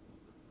 See.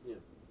 Yeah.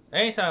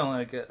 Anytime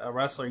like a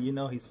wrestler, you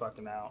know he's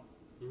fucking out.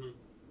 Mm-hmm.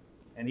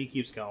 And he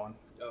keeps going.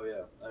 Oh,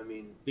 yeah. I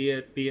mean... Be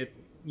it,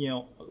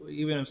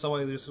 even if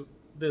somebody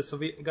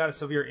got a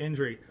severe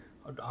injury,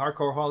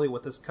 Hardcore Holly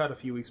with this cut a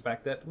few weeks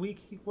back that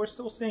we're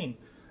still seeing.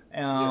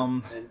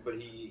 But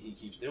he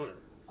keeps doing it.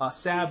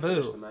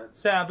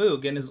 Sabu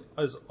getting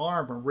his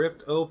arm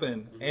ripped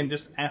open and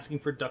just asking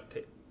for duct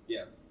tape.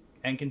 Yeah.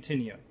 And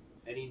continuing.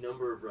 Any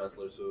number of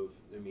wrestlers who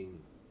have,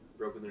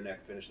 broken their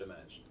neck, finished a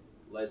match.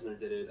 Lesnar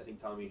did it. I think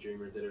Tommy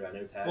Dreamer did it. I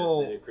know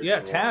Taz did it. Chris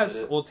Benoit Taz.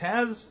 did it. Well,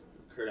 Taz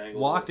Kurt Angle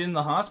walked in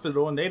the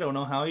hospital and they don't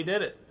know how he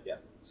did it. Yeah.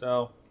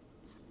 So.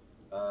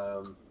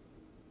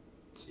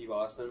 Steve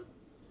Austin.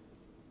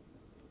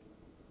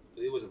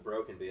 It wasn't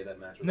broken, but he had that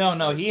match.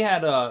 No, he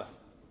had a...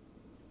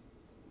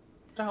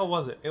 What the hell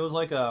was it? It was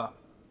like a...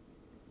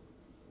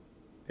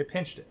 It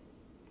pinched it.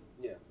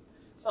 Yeah.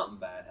 Something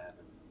bad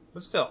happened.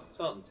 But still.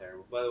 Something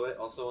terrible. By the way,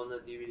 also on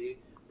that DVD,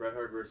 Bret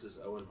Hart versus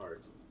Owen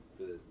Hart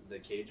for the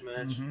cage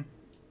match. Mm-hmm.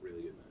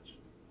 Really good match.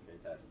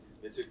 Fantastic.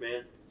 Vince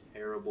McMahon,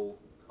 terrible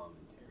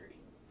commentary.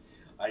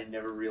 I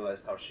never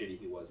realized how shitty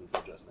he was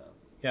until just now.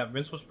 Yeah,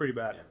 Vince was pretty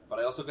bad. Yeah. But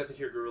I also got to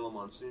hear Gorilla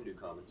Monsoon do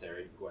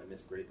commentary, who I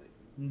missed greatly.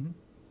 Mm-hmm.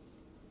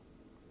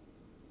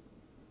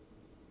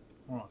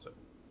 Hold on a second.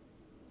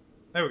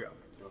 There we go.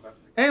 Okay.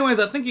 Anyways,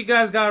 I think you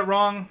guys got it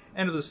wrong.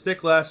 End of the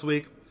stick last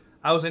week.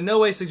 I was in no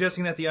way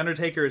suggesting that The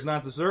Undertaker is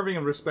not deserving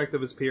of respect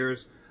of his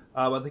peers,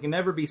 but they can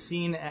never be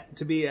seen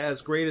to be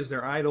as great as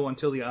their idol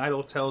until the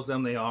idol tells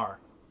them they are.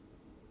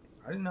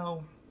 I didn't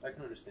know. I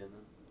can understand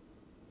that.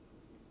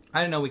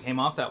 I didn't know we came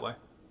off that way.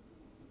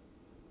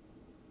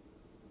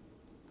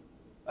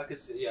 I could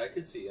see. Yeah, I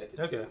could see.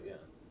 Okay.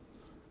 It,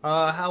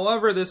 yeah.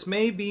 However, this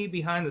may be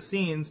behind the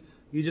scenes.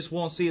 You just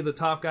won't see the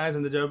top guys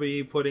in the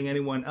WWE putting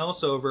anyone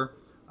else over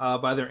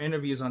by their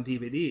interviews on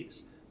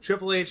DVDs.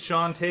 Triple H,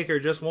 Shawn, Taker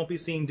just won't be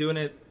seen doing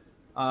it,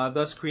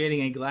 thus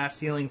creating a glass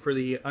ceiling for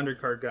the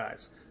undercard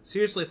guys.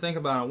 Seriously, think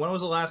about it. When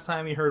was the last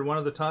time you heard one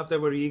of the top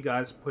WWE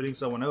guys putting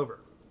someone over?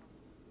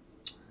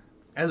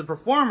 As a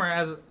performer,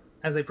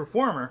 as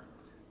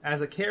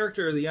a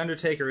character, The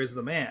Undertaker is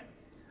the man.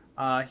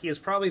 He is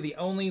probably the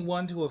only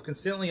one to have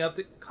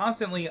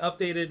constantly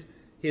updated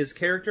his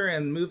character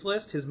and move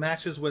list. His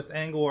matches with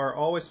Angle are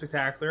always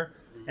spectacular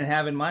and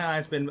have, in my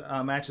eyes, been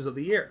matches of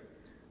the year.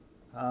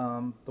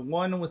 The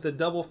one with the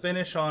double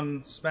finish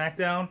on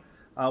SmackDown,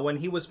 when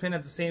he was pinned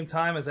at the same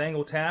time as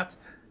Angle tapped,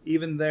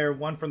 even their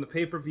one from the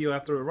pay-per-view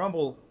after the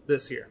Rumble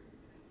this year.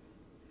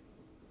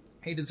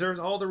 He deserves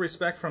all the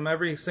respect from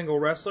every single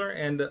wrestler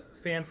and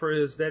fan for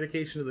his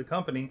dedication to the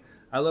company.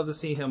 I love to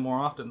see him more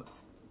often.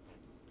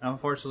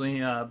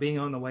 Unfortunately, being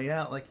on the way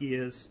out like he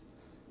is,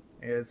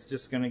 it's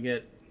just going to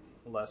get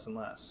less and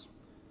less.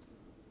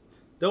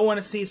 Don't want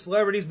to see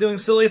celebrities doing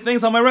silly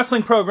things on my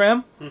wrestling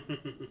program.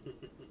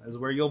 This is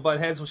where you'll butt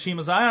heads with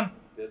Shima Zion.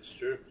 That's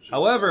true.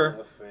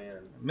 However,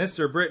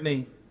 Mr.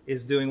 Brittany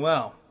is doing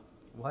well.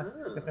 What?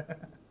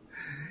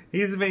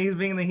 He's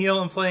being the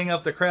heel and playing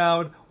up the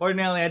crowd.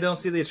 Ordinarily, I don't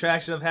see the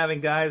attraction of having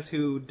guys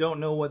who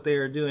don't know what they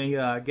are doing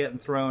getting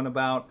thrown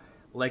about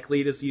like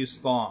Lita's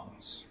used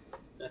thongs.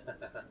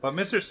 But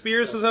Mr.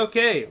 Spears is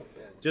okay.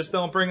 Just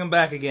don't bring him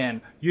back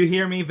again. You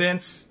hear me,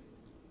 Vince?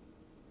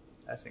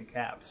 That's in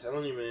caps. I'm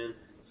telling you, man.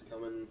 It's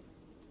coming.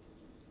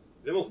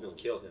 Vimmel's gonna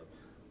kill him.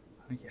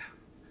 Yeah.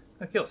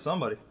 Gonna kill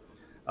somebody.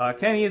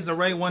 Kenny is the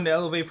right one to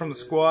elevate from the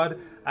squad.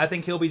 I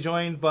think he'll be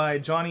joined by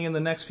Johnny in the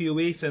next few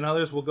weeks, and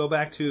others will go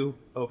back to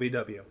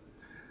OVW.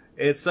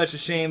 It's such a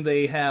shame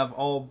they have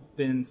all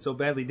been so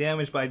badly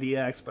damaged by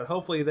DX, but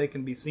hopefully they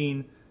can be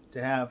seen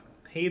to have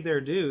paid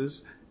their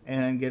dues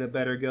and get a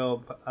better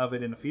go of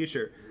it in the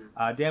future.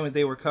 Damn it,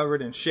 they were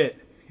covered in shit.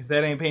 If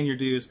that ain't paying your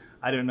dues,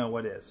 I don't know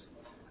what is.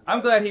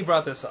 I'm glad he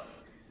brought this up.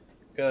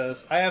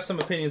 because I have some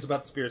opinions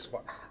about the Spirit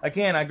Squad.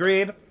 Again, I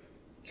agreed.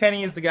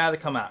 Kenny is the guy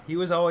that come out. He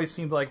was always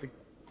seemed like the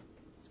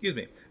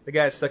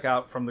guy that stuck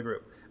out from the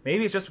group.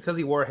 Maybe it's just because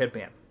he wore a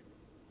headband,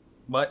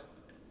 but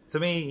to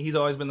me, he's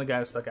always been the guy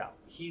that stuck out.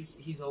 He's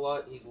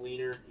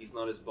leaner. He's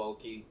not as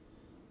bulky.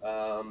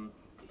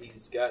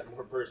 He's got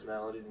more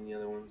personality than the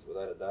other ones,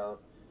 without a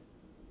doubt.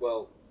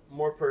 Well,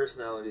 more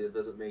personality that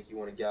doesn't make you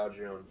want to gouge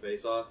your own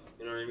face off.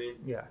 You know what I mean?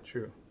 Yeah,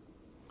 true.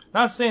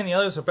 Not saying the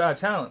others are bad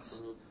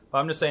talents, but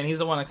I'm just saying he's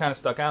the one that kind of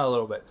stuck out a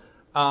little bit.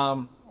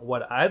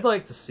 What I'd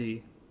like to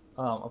see,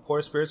 of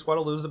course, Spirit Squad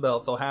will lose the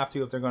belts. They'll have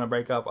to if they're going to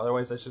break up.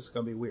 Otherwise, that's just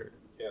going to be weird.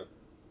 Yeah.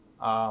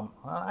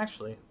 Well,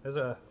 actually, there's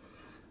a...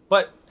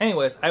 But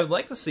anyways, I would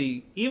like to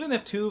see, even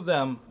if 2 of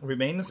them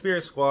remain the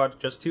Spirit Squad,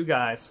 just 2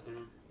 guys,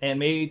 and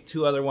maybe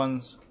 2 other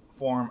ones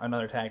form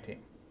another tag team.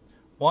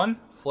 1,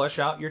 flesh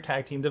out your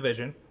tag team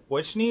division,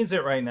 which needs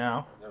it right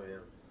now. Oh,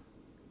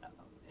 yeah.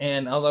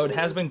 And although it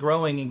has been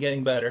growing and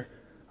getting better,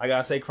 I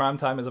gotta say Crime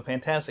Time is a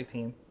fantastic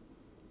team.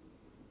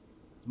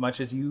 As much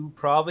as you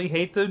probably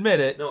hate to admit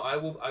it. No, I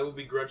will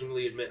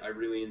begrudgingly admit I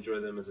really enjoy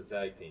them as a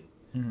tag team.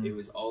 Mm-hmm. It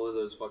was all of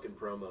those fucking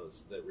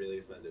promos that really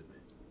offended me.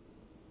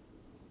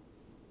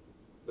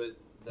 But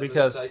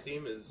because tag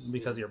team is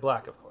because you're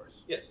black, of course.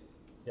 Yes.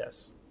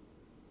 Yes.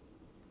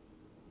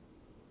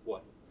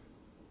 What?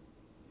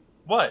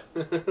 What?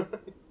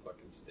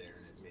 Fucking staring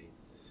at me.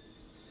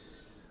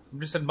 I'm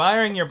just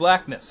admiring your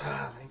blackness.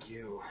 Ah, thank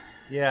you.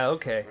 Yeah,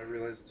 okay. I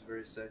realize it's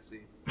very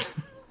sexy.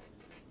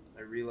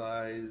 I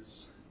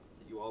realize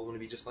that you all want to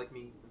be just like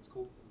me. That's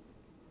cool.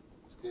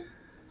 It's cool.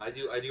 I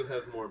do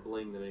have more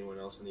bling than anyone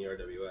else in the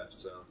RWF,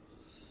 so.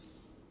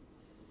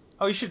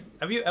 Oh, you should.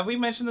 Have we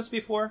mentioned this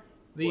before?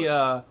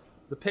 The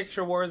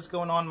picture war that's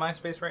going on in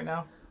MySpace right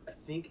now. I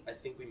think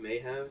we may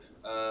have.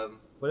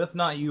 But if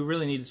not, you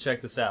really need to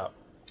check this out.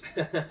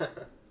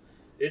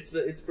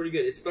 It's pretty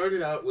good. It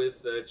started out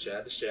with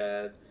Chad to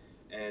Shad,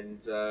 and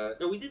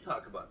no, we did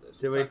talk about this.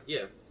 Did we?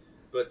 Yeah,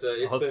 but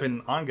It's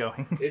been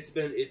ongoing. it's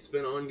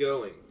been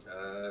ongoing.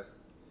 A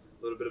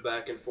little bit of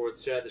back and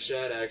forth. Chad to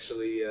Shad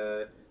actually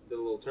did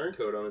a little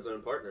turncoat on his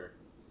own partner,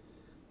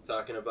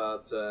 talking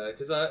about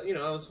because I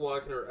was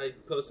walking. I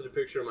posted a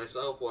picture of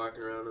myself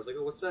walking around. I was like,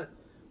 oh, what's that?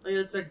 Oh, yeah,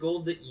 that's that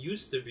gold that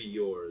used to be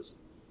yours.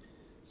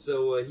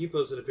 So he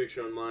posted a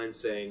picture on mine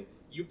saying,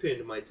 you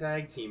pinned my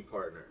tag team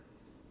partner.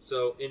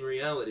 So in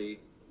reality,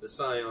 the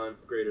Scion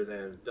greater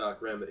than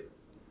Doc Remedy.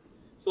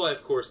 So I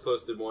of course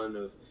posted one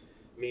of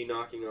me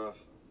knocking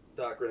off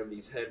Doc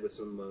Remedy's head with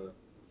some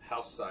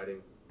house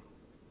siding.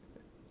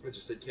 I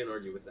just said can't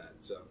argue with that.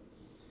 So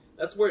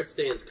that's where it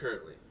stands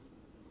currently.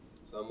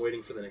 So I'm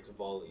waiting for the next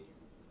volley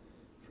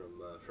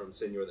from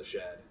Senor the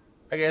Shad.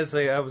 I gotta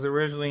say, I was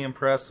originally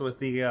impressed with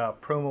the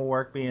promo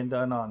work being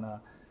done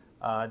on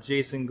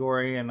Jason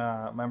Gorey and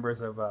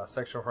members of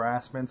Sexual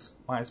Harassment's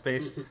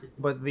MySpace,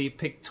 but the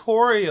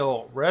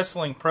pictorial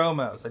wrestling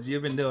promos that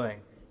you've been doing,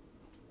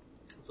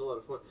 it's a lot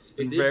of fun. It's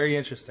been very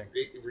interesting.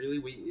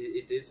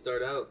 It did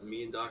start out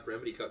me and Doc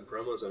Remedy cutting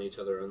promos on each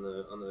other on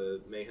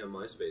the Mayhem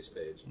MySpace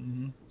page.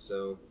 Mm-hmm.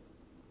 So,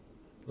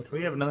 which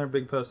we have another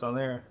big post on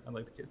there I'd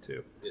like to get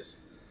to. Yes.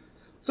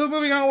 So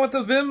moving on with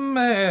the Vim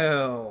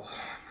mail.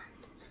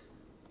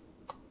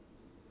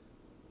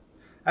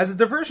 As a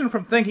diversion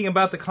from thinking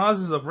about the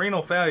causes of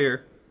renal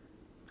failure,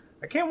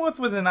 I came up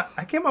with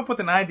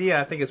an idea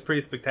I think is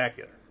pretty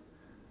spectacular.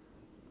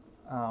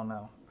 Oh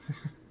no.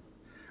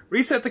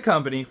 Reset the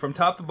company from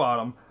top to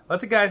bottom,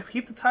 let the guys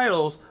keep the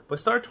titles, but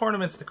start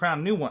tournaments to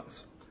crown new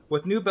ones,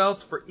 with new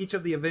belts for each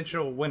of the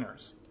eventual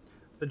winners.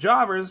 The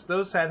jobbers,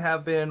 those that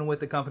have been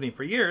with the company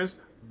for years,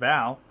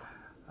 Val,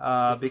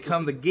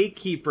 become the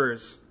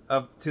gatekeepers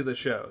to the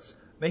shows,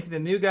 making the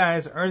new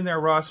guys earn their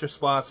roster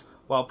spots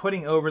while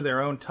putting over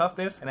their own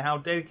toughness and how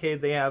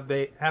dedicated they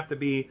have to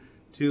be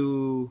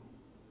to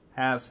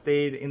have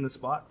stayed in the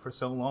spot for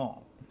so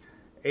long.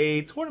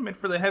 A tournament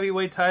for the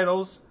heavyweight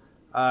titles.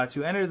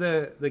 To enter,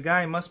 the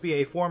guy must be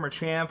a former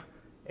champ,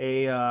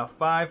 a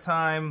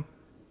 5-time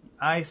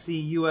IC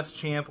US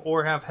champ,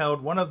 or have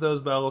held one of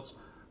those belts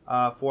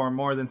for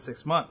more than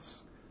 6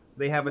 months.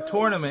 They have a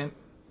tournament.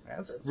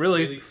 That's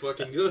really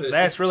fucking good.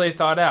 That's really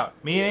thought out.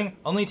 Meaning,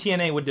 only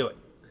TNA would do it.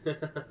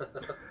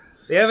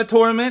 They have a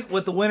tournament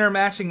with the winner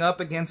matching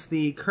up against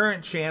the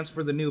current champs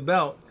for the new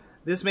belt.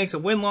 This makes a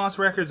win-loss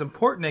records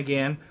important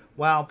again,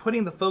 while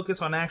putting the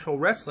focus on actual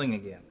wrestling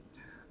again.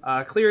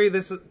 Clearly,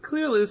 this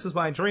is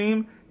my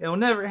dream. It'll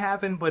never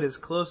happen, but it's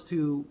close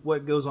to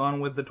what goes on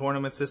with the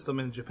tournament system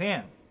in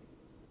Japan.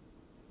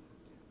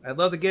 I'd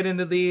love to get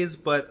into these,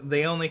 but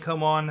they only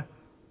come on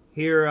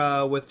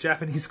here with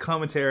Japanese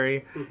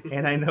commentary,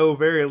 and I know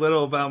very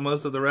little about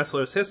most of the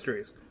wrestlers'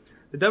 histories.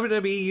 The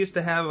WWE used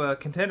to have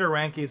contender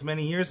rankings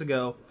many years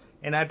ago,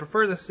 and I'd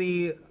prefer to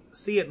see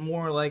it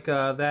more like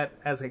that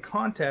as a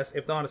contest,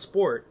 if not a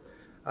sport,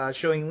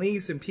 showing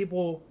leagues and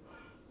people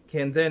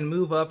can then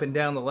move up and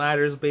down the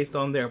ladders based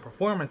on their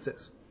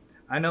performances.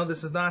 I know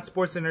this is not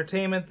sports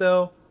entertainment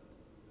though,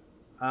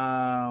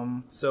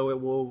 so it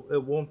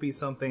won't be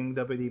something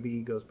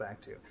WWE goes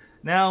back to.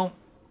 Now,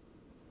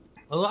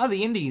 a lot of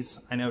the indies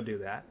I know do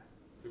that.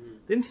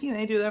 Didn't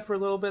TNA do that for a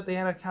little bit? They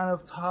had a kind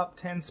of top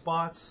 10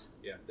 spots.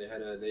 Yeah, they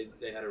had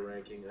a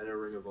ranking. I know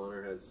Ring of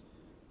Honor has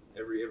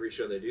every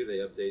show they do, they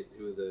update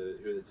who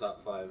the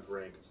top 5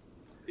 ranked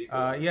people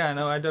are. Yeah, I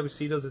know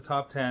IWC does a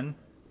top 10.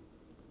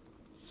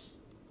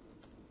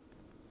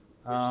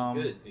 Which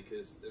is good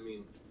because, I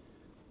mean,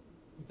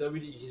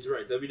 he's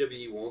right.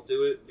 WWE won't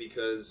do it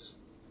because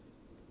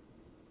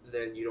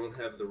then you don't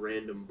have the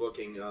random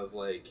booking of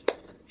like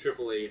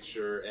Triple H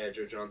or Edge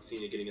or John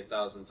Cena getting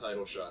 1,000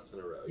 title shots in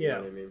a row. You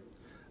know what I mean?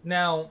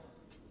 Now,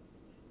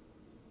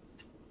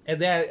 and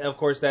that, of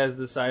course, that is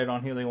decided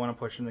on who they want to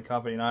push in the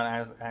company,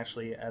 not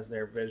actually as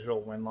their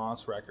visual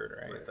win-loss record or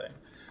anything.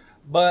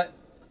 Right.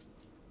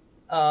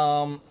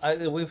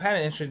 But we've had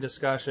an interesting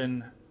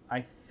discussion.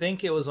 I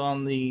think it was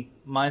on the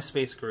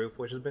MySpace group,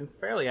 which has been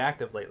fairly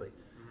active lately.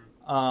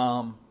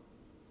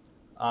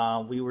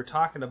 We were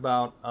talking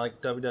about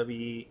like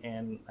WWE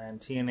and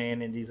TNA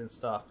and Indies and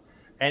stuff,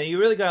 and you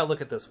really got to look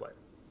at it this way.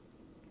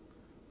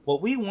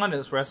 What we want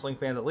as wrestling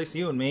fans, at least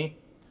you and me,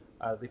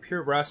 the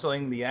pure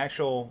wrestling, the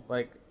actual,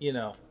 like, you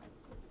know,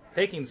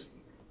 taking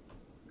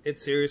it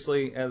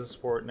seriously as a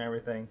sport and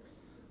everything,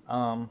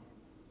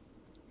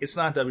 it's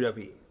not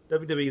WWE.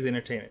 WWE is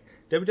entertainment.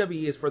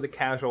 WWE is for the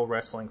casual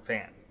wrestling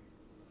fan.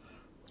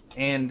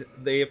 And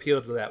they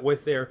appeal to that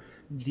with their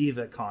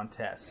diva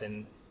contests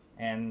and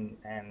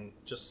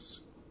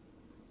just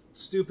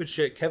stupid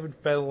shit. Kevin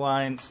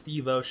Federline,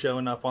 Steve-O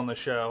showing up on the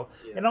show.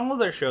 Yeah. And all of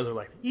their shows are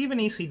like, even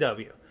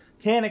ECW.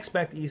 Can't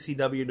expect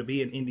ECW to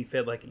be an indie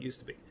fed like it used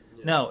to be.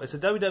 Yeah. No, it's a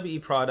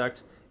WWE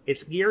product.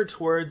 It's geared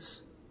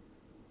towards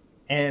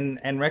and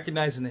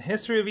recognizing the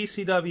history of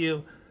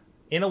ECW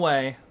in a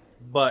way,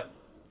 but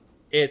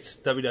it's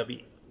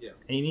WWE. Yeah.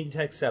 And you need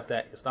to accept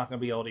that. It's not going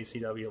to be old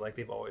ECW like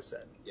they've always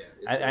said. Yeah.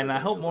 And I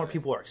hope more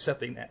people are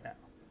accepting that now.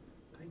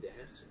 I think they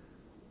have to.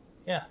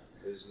 Yeah.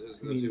 There's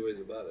no two ways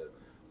about it.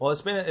 Well,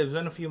 it's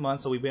been a few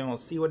months, so we've been able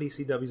to see what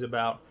ECW's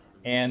about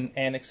and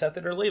accept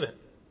it or leave it.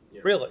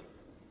 Yeah. Really.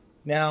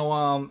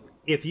 Now,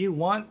 if you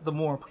want the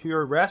more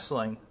pure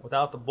wrestling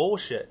without the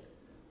bullshit,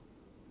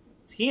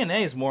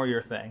 TNA is more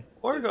your thing.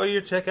 Or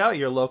check out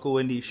your local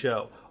indie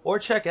show. Or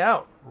check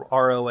out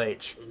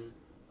ROH,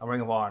 a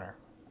Ring of Honor.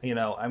 You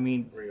know, I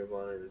mean... Ring of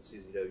Honor,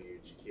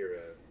 CZW,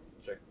 Shakira,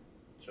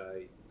 Chai,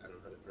 I don't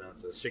know how to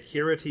pronounce it.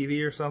 Shakira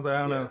TV or something, I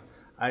don't know.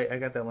 I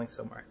got that link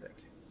somewhere, I think.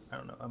 I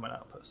don't know, I might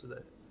not have posted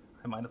it.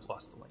 I might have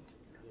lost the link.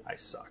 I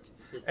suck.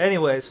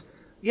 Anyways,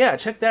 yeah,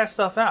 check that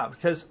stuff out.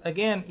 Because,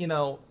 again, you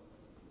know,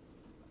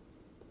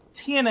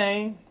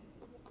 TNA,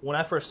 when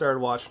I first started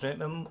watching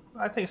it, and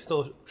I think it's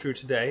still true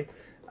today,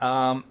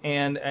 and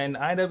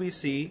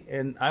IWC,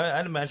 and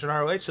I'd imagine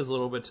ROH is a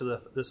little bit to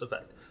this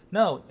effect.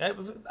 No,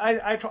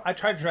 I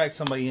tried to drag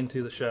somebody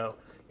into the show,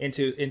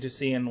 into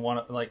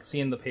seeing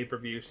seeing the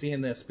pay-per-view,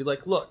 seeing this, be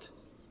like, look,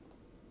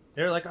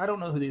 they're like, I don't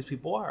know who these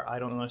people are. I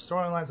don't know their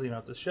storylines, they don't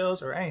know the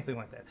shows or anything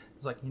like that.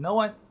 It's like, you know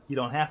what? You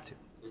don't have to.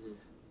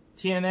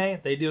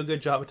 TNA, they do a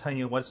good job of telling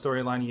you what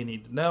storyline you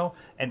need to know,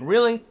 and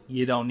really,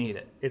 you don't need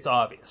it. It's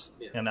obvious.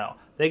 Yeah. You know,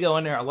 they go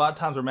in there a lot of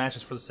times are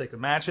matches for the sake of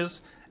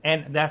matches,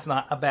 and that's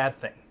not a bad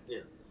thing.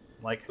 Yeah.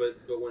 But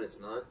when it's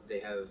not,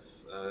 they have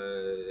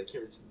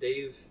it's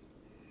Dave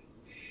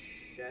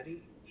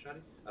Shaddy?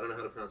 I don't know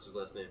how to pronounce his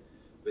last name,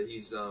 but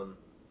he's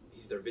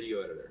their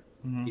video editor.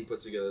 He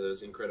puts together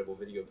those incredible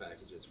video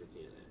packages for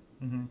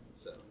TNA.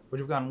 So, which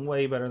have gotten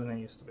way better than they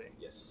used to be.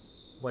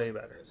 Yes, way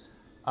better. Yes.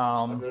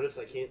 I've noticed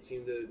I can't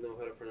seem to know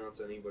how to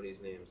pronounce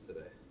anybody's names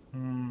today.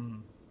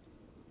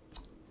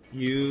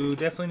 You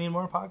definitely need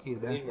more hockey,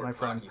 my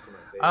friend.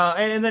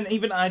 And then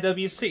even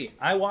IWC.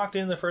 I walked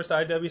into the first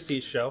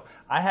IWC show.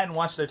 I hadn't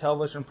watched their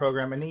television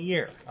program in a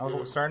year. I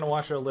was starting to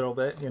watch it a little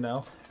bit, you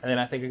know, and then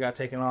I think it got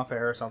taken off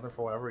air or something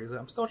for whatever reason.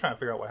 I'm still trying to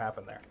figure out what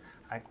happened there.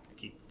 I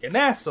keep getting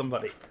asked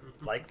somebody,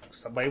 like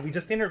somebody we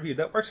just interviewed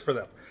that works for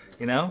them,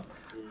 you know.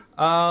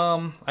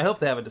 I hope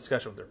they have a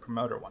discussion with their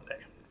promoter one day.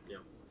 Yeah.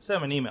 Send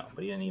him an email,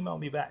 but he didn't email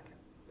me back.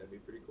 That'd be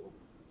pretty cool.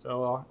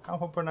 So I'm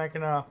hoping I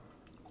can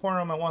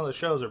corner him at one of the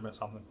shows or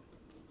something.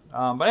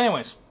 But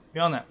anyways,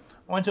 beyond that,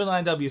 I went to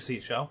an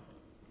IWC show.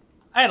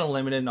 I had a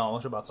limited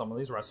knowledge about some of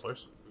these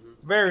wrestlers.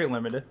 Very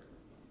limited.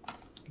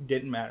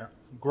 Didn't matter.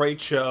 Great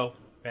show.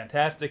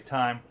 Fantastic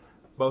time.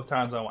 Both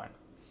times I went.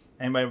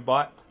 Anybody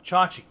bought?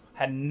 Chachi.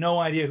 Had no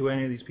idea who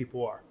any of these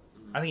people are.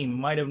 I think he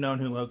might have known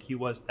who Low Q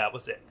was. That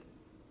was it.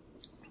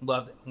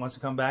 Loved it. Wants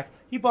to come back.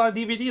 He bought a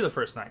DVD the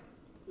first night.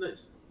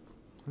 Nice.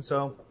 And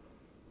so,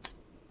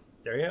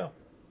 there you go.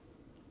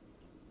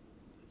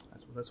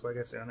 That's what I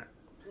got to say on that.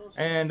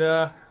 Awesome. And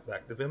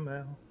back to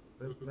Vimeo.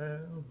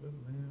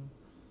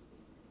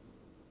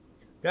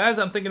 Guys,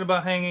 I'm thinking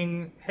about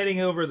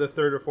heading over the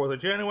 3rd or 4th of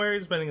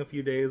January, spending a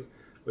few days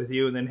with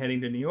you, and then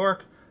heading to New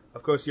York.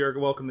 Of course, you're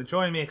welcome to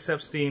join me,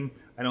 except Steam.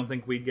 I don't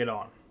think we'd get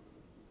on.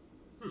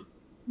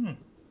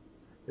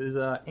 Is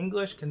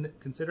English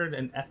considered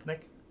an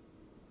ethnic?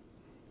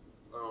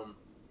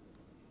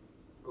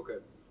 Okay.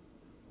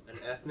 An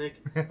ethnic?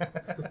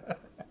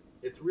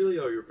 It's really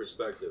all your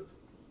perspective.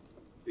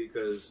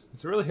 Because...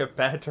 It's really a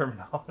bad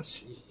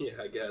terminology. Yeah,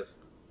 I guess.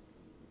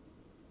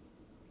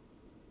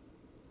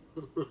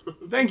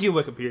 Thank you,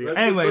 Wikipedia. Let's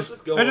Anyways,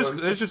 just go on.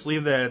 let's just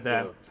leave that at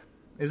that. Yeah.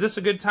 Is this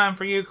a good time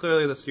for you?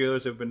 Clearly, the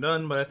Steelers have been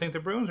done, but I think the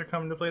Bruins are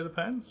coming to play the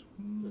Pens.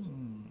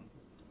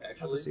 I'll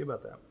have to see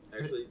about that.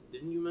 Actually,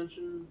 didn't you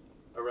mention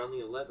around the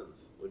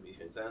 11th would be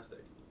fantastic?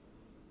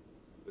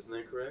 Wasn't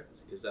that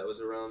correct? Because that was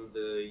around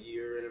the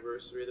year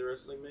anniversary of the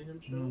Wrestling Mayhem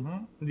show.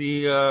 Mm-hmm.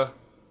 The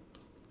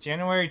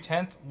January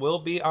 10th will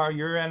be our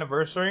year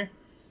anniversary.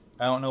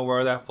 I don't know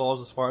where that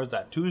falls as far as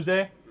that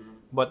Tuesday,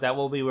 but that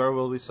will be where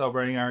we'll be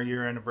celebrating our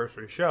year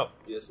anniversary show.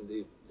 Yes,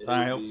 indeed. It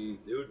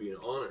would be an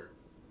honor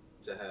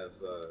to have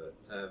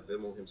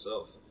Vimmel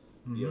himself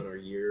be on our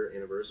year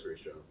anniversary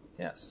show.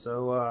 Yes,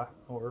 so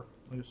or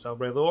we just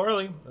celebrate a little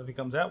early if he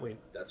comes out.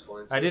 That's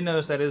fine. Too. I did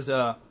notice that is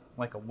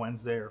like a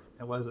Wednesday or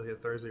it was a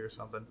Thursday or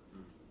something.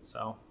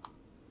 So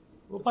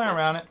we'll play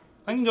around it.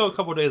 I can go a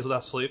couple of days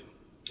without sleep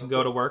and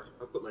go to work.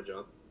 I'll quit my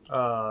job.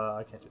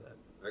 I can't do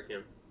that. I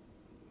can.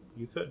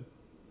 You could.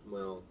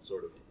 Well,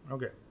 sort of.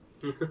 Okay.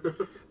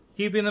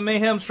 Keeping the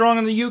mayhem strong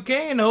in the UK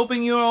and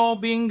hoping you're all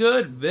being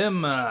good,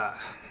 Vim.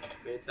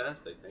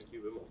 Fantastic. Thank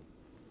you, Vimmel.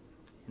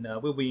 No,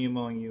 we'll be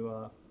emailing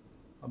you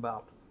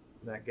about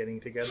that getting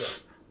together.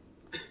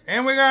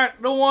 And we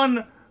got the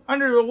one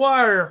under the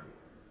wire,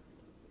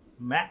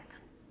 Mac.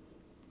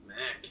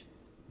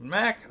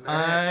 Mac,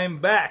 I'm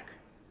back.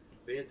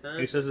 Fantastic.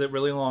 He says it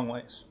really long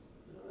ways.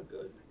 Oh,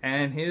 good.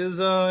 And his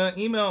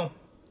email,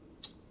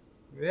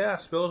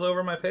 spills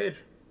over my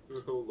page.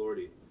 Oh,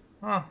 lordy.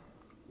 Huh.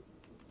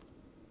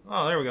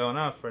 Oh, there we go.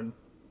 Now it's friend.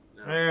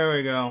 There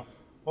we go.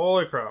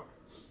 Holy crap.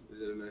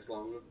 Is it a nice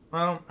long one?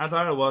 Well, I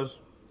thought it was.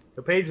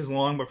 The page is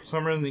long, but for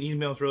some reason the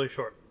email is really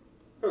short.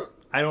 Huh.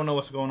 I don't know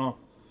what's going on.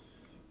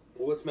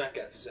 Well, what's Matt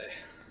got to say?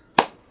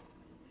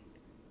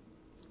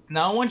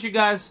 Now I want you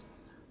guys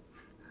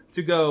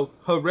to go,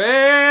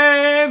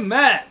 hooray,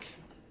 Mac!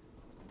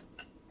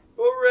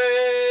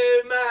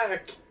 Hooray,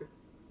 Mac!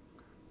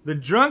 The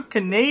drunk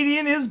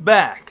Canadian is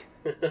back.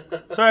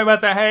 Sorry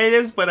about the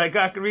hiatus, but I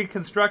got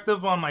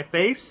reconstructive on my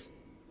face.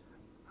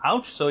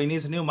 Ouch, so he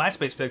needs a new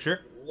MySpace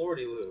picture.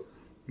 Lordy Lou.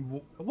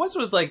 What's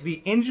with, like,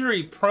 the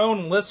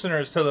injury-prone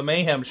listeners to the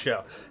Mayhem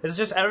show? Is it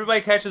just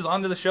everybody catches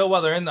onto the show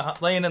while they're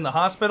laying in the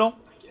hospital?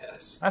 I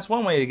guess. That's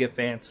one way to get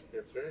fans.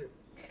 That's right.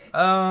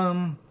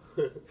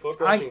 Fuck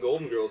watching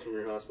Golden Girls from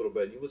your hospital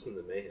bed. You listen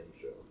to the Mayhem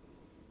show.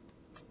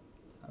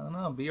 I don't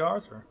know, B.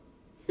 Arthur.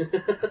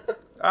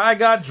 I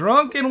got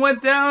drunk and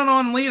went down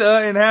on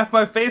Lita and half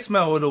my face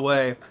melted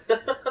away.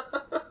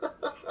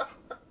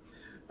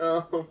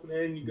 Oh,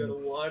 man, you gotta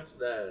watch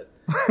that.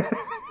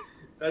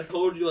 I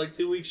told you like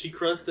 2 weeks she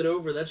crusted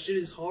over. That shit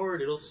is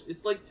hard.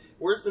 It's like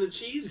worse than a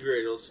cheese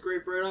grate. It'll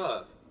scrape right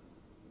off.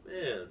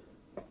 Man.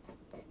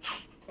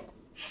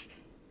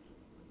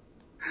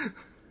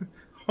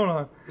 Hold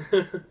on.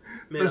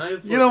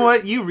 Man, you know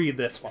what? You read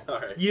this one. All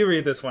right. You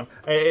read this one.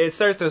 It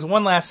starts, there's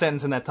one last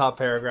sentence in that top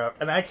paragraph,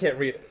 and I can't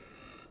read it.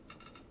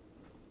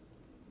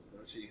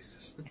 Oh,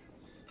 Jesus.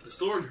 The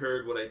sword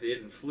heard what I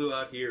did and flew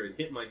out here and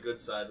hit my good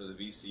side with a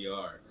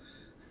VCR.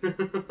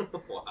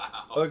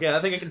 Wow. Okay, I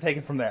think I can take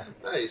it from there.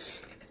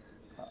 Nice.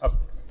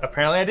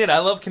 Apparently I did. I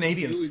love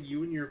Canadians.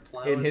 You and your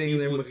plowing And hitting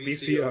them people with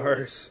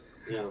VCRs.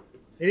 Yeah. And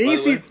By you the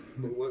see... way,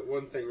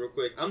 one thing real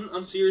quick.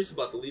 I'm serious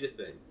about the Lita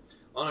thing.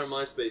 On our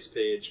MySpace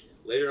page,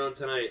 later on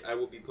tonight, I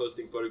will be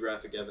posting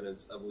photographic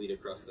evidence of Lita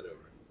crusted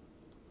over.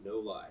 No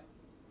lie.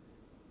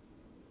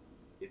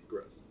 It's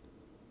gross.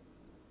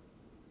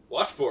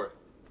 Watch for it.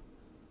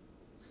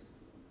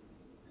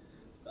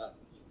 Stop.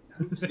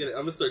 I'm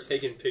gonna start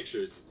taking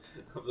pictures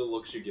of the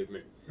looks you give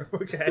me.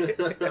 Okay.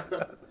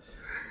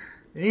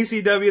 In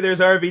ECW, there's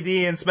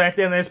RVD, and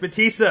SmackDown, there's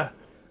Batista.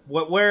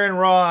 Where in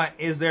Raw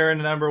is there a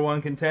number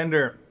one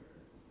contender?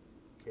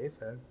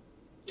 Kayfabe.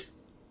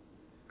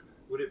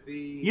 Would it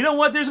be... You know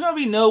what? There's going to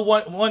be no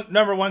one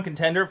number one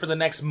contender for the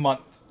next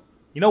month.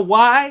 You know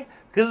why?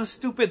 Because of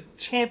stupid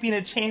Champion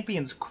of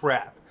Champions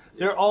crap.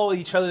 They're all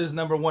each other's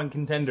number one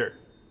contender.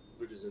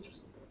 Which is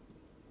interesting.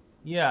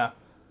 Yeah.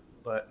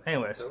 But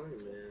anyways. I'm telling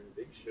you, man.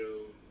 Big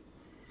Show.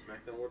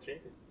 SmackDown World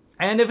Champion.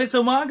 And if it's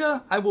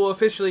Umaga, I will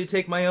officially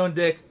take my own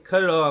dick,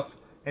 cut it off,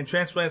 and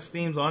transplant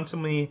steams onto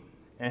me,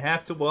 and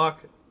have to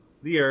walk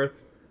the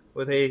earth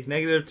with a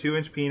negative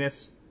 2-inch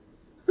penis.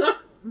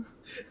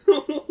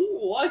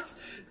 What?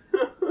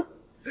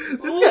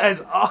 This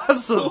guy's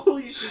awesome.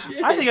 Holy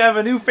shit. I think I have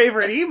a new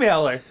favorite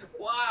emailer.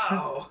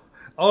 Wow.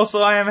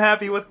 Also, I am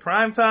happy with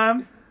Prime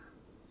Time.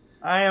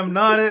 I am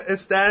not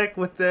ecstatic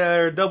with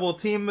their double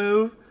team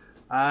move.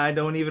 I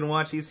don't even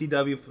watch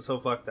ECW, so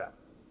fuck that.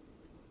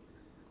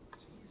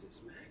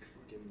 Jesus, Mac,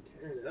 fucking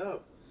tearing it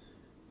up.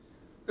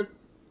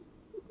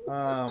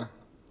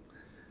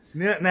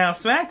 Now,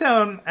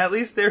 SmackDown, at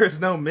least there is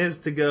no Miz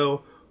to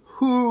go,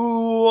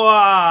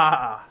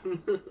 hoo-ah.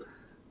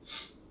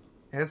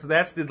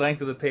 That's the length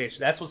of the page.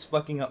 That's what's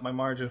fucking up my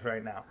margins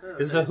right now. Oh,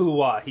 is nice. the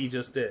hoo-ah he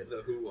just did.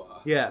 The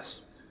hoo-ah.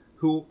 Yes.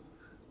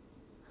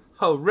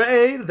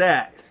 Hooray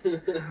that.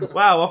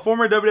 Wow, a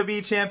former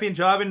WWE champion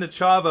jobbing to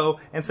Chavo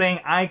and saying,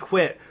 I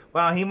quit.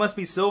 Wow, he must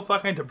be so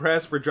fucking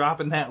depressed for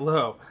dropping that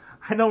low.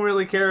 I don't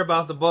really care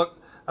about the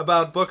book,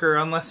 about Booker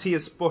unless he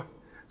is sporting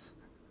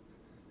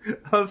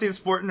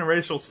a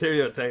racial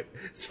stereotype.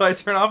 So I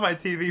turn off my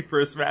TV for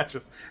his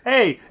matches.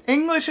 Hey,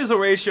 English is a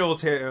racial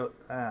stereotype.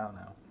 I don't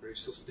know.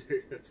 Racial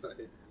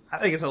stereotype. I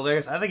think it's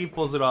hilarious. I think he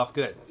pulls it off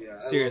good. Yeah,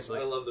 seriously.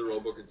 I love the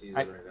role Booker T's in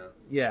right now.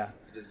 Yeah.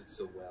 He does it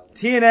so well.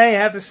 TNA, I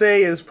have to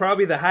say, is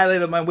probably the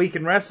highlight of my week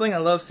in wrestling. I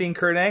love seeing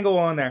Kurt Angle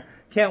on there.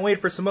 Can't wait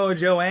for Samoa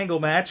Joe Angle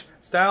match.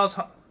 Styles,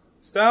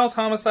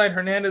 Homicide,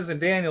 Hernandez, and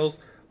Daniels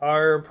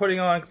are putting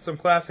on some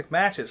classic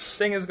matches.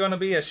 Sting is going to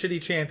be a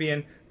shitty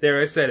champion.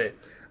 There, I said it.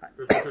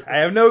 I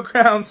have no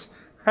grounds.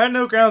 I have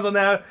no grounds on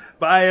that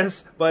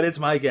bias, but it's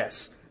my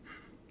guess.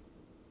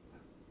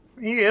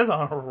 He is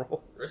on a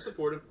roll. I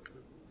support him.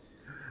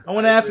 I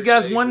want to ask you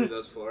guys one.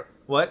 Thus far.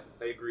 What?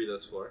 I agree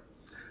thus far.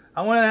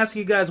 I want to ask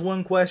you guys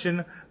one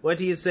question. What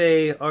do you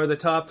say are the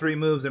top 3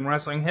 moves in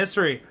wrestling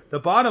history?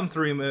 The bottom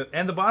 3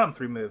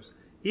 moves.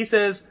 He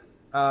says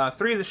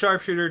 3 the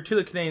sharpshooter, 2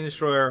 the Canadian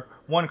destroyer,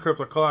 1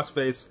 crippler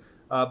crossface.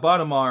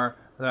 Bottom are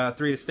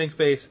 3 the stink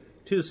face,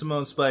 2 the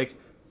Simone spike,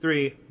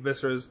 3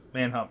 Viscera's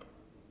manhump.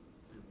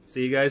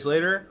 See you guys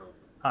later.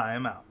 I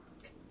am out.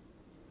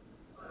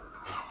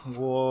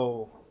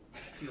 Whoa. I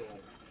feel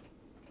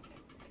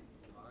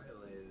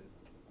violated.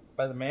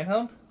 By the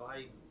manhump?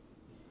 By...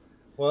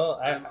 Well,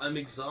 I'm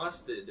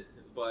exhausted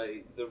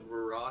by the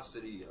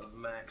veracity of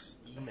Mac's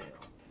email.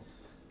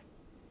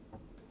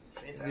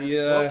 Fantastic.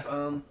 Yeah.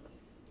 Well,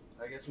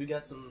 I guess we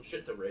got some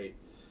shit to rate.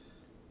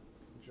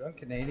 Drunk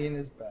Canadian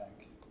is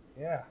back.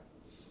 Yeah.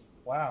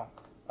 Wow.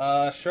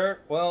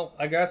 Sure. Well,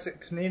 I guess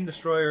Canadian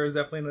Destroyer is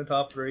definitely in the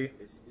top 3.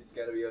 It's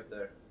got to be up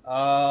there.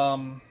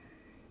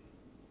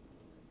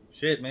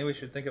 Shit, maybe we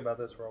should think about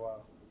this for a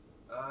while.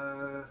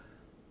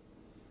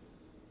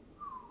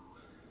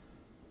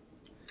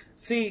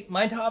 See,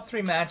 my top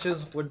 3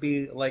 matches would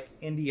be like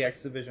indie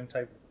X Division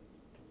type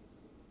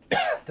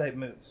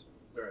moves.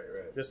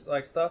 Right. Just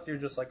like stuff you're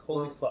just like,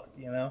 holy fuck,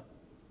 you know?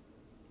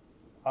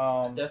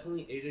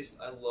 Definitely AJ.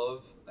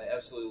 I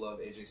absolutely love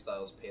AJ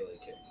Styles' Pele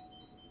kick.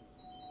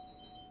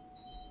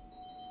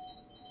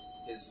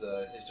 His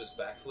just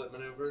backflip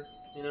maneuver,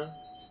 you know?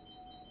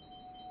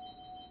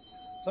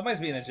 Somebody's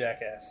being a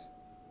jackass.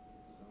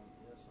 So,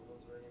 yeah,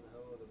 someone's ringing the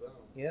hell out of the bell.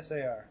 Yes,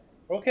 they are.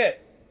 Okay.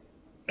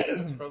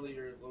 It's probably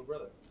your little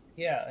brother.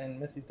 Yeah, and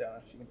Missy's down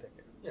if she can take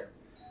it. Yeah.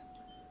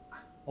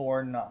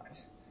 Or not.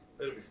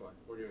 It'll be fun.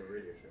 We're doing a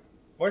radio show.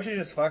 Or she's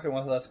just fucking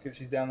with us because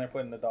she's down there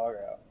putting the dog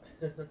out.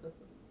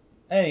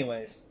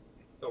 Anyways.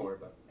 Don't worry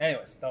about it.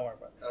 Anyways, don't worry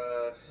about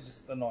it. It's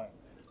just annoying.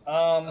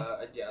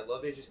 Yeah, I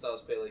love AJ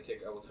Styles' Pele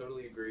kick. I will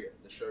totally agree.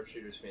 The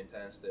sharpshooter's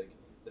fantastic.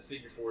 The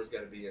figure 4's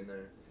got to be in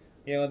there.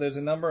 You know, there's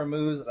a number of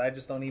moves that I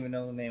just don't even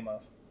know the name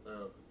of.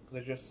 Oh.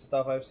 They're just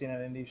stuff I've seen at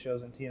indie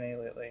shows and TNA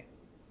lately.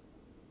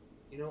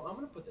 You know, I'm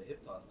going to put the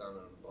hip toss down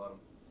there on the bottom.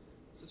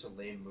 It's such a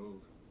lame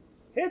move.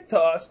 Hip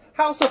toss?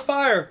 House of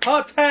Fire!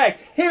 Hot tag!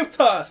 Hip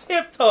toss!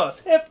 Hip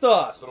toss! Hip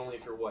toss! But only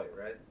if you're white,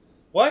 right?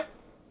 What?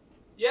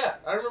 Yeah,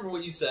 I remember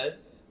what you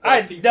said.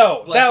 That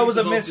was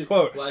a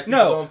misquote.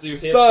 No, don't do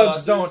hip thugs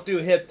tosses. don't do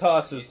hip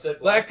tosses. said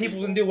Black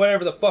people can do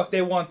whatever the fuck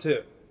they want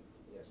to.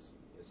 Yes,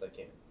 I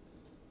can.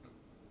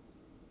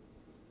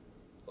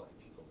 Black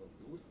people don't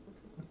do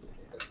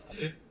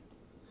it.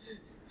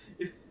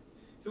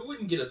 If it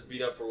wouldn't get us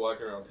beat up for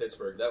walking around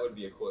Pittsburgh, that would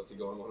be a quote to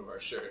go on one of our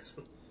shirts.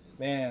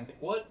 Man.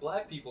 What?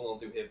 Black people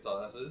don't do hip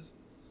tosses.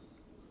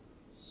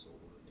 Sword.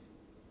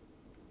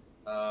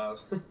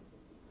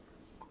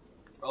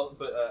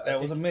 That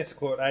was a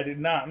misquote. I did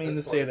not mean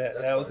to say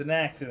that. That was an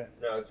accident.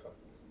 No, it's fine.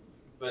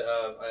 But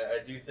I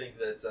do think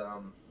that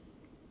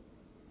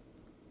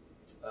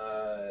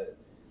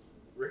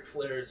Ric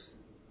Flair's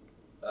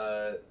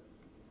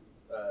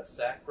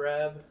sack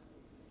grab,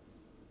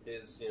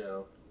 his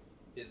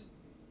his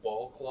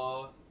ball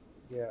claw,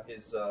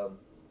 his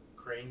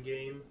crane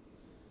game,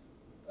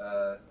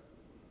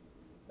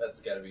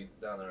 that's got to be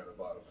down there on the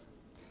bottom.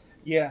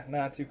 Yeah,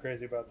 not too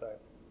crazy about that.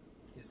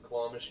 His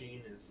claw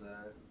machine is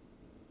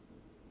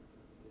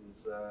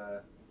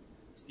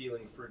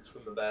stealing fruits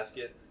from the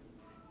basket.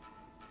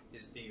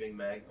 His thieving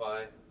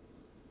magpie.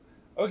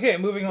 Okay,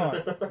 moving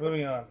on.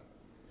 Moving on.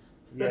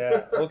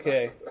 Yeah,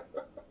 okay.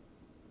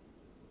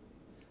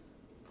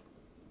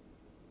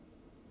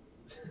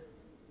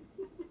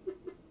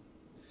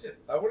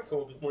 I want to come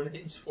up with more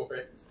names for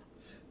it.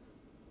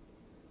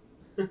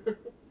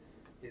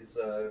 His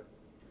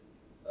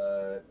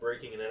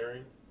breaking and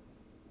entering.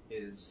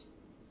 His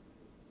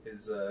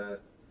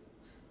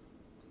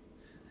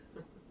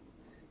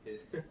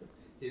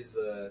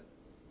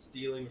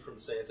stealing from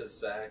Santa's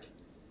sack.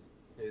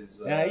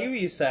 His Now you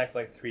used sack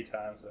like 3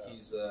 times though.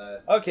 He's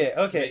okay.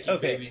 making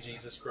baby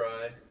Jesus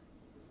cry.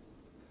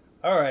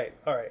 All right.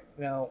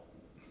 Now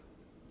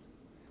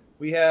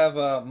we have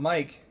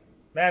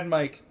Mad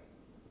Mike,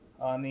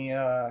 on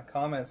the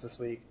comments this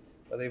week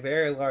with a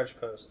very large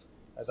post.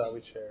 I thought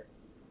we'd share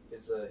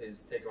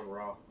his take on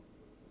Raw.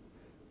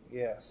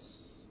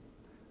 Yes.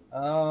 I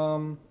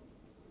don't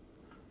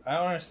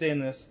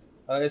understand this.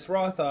 It's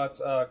Raw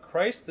thoughts.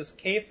 Christ, this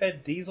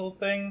K-Fed Diesel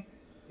thing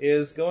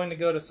is going to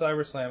go to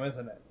CyberSlam,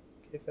 isn't it?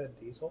 K-Fed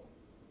Diesel?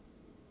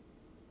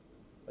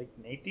 Like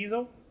Nate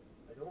Diesel?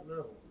 I don't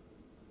know.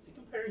 Is he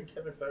comparing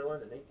Kevin Federline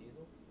to Nate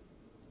Diesel?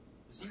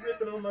 Is he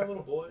ripping on My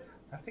Little Boy?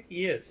 I think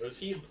he is. Or is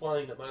he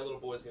implying that My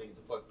Little Boy is going to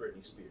get to fuck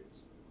Britney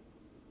Spears?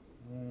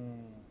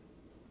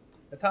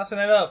 Tossing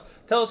it up.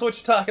 Tell us what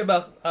you're talking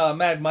about,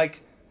 Mad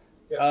Mike.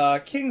 Yeah.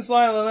 King's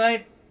line of the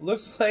night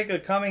looks like a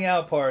coming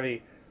out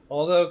party.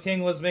 Although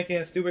King was making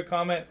a stupid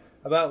comment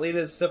about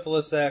Lita's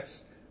syphilis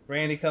ex,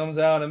 Randy comes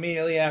out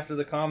immediately after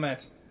the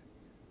comment.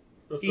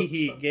 Hee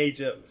hee, gay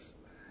jokes.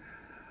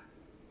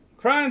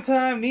 Crime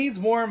Time needs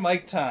more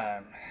Mike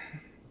time.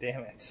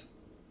 Damn it.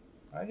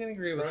 I can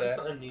agree with that.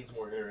 Crime Time needs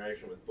more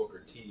interaction with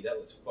Booker T. That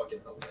was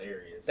fucking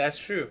hilarious. That's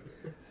true.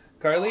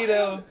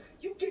 Carlito.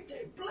 You get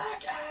that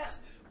black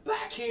ass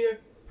back here.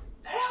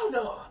 Hell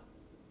no.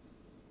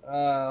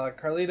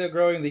 Carlito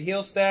growing the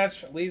heel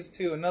stash leads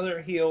to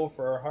another heel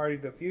for Hardy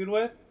to feud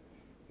with.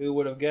 Who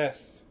would have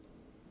guessed?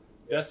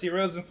 Yeah. Dusty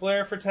Rhodes and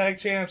Flair for tag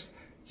champs.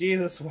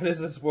 Jesus, what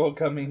is this world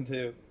coming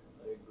to?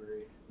 I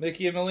agree.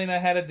 Mickey and Melina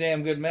had a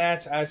damn good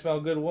match. I smell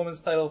good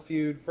women's title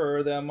feud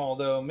for them,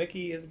 although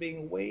Mickey is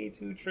being way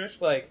too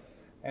Trish-like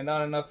and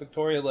not enough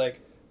Victoria-like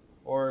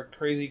or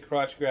crazy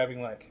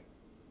crotch-grabbing-like.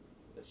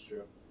 That's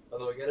true.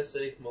 Although I gotta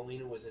say,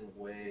 Melina was in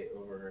way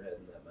over her head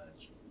in that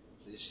match.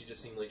 She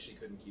just seemed like she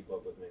couldn't keep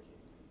up with Mickey.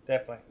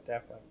 Definitely.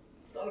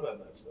 Not a bad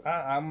match, though.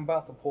 I'm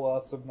about to pull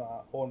out some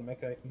old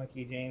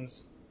Mickey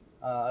James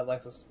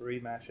Alexis 3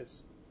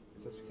 matches,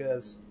 just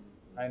because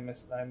I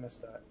missed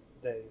that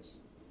days.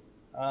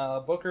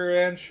 Booker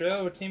and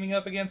Show teaming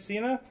up against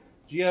Cena.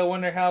 Gee, I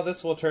wonder how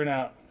this will turn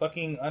out.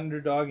 Fucking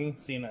underdogging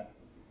Cena.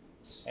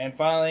 And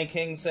finally,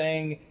 King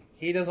saying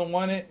he doesn't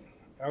want it.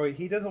 Or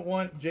he doesn't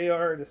want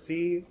JR to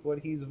see what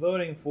he's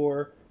voting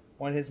for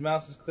when his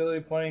mouse is clearly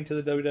pointing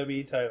to the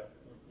WWE title.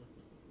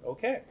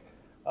 Okay.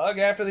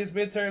 After these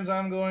midterms,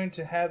 I'm going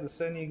to have to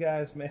send you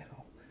guys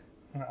mail.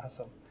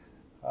 Awesome.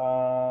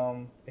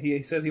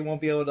 He says he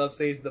won't be able to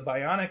upstage the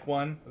Bionic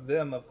one,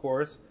 them, of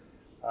course,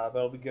 but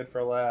it'll be good for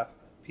a laugh.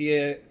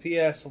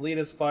 P.S.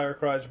 Lita's fire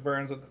crotch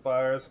burns with the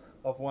fires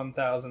of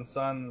 1,000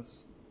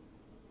 suns.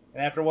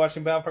 And after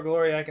watching Bound for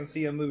Glory, I can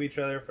see a movie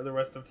trailer for the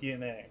rest of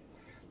TNA.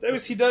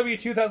 WCW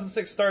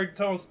 2006 starred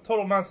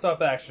Total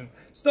Nonstop Action,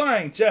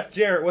 starring Jeff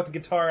Jarrett with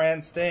guitar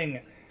and Sting.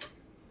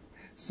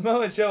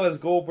 Samoa Joe as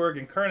Goldberg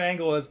and Kurt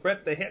Angle as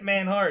Bret the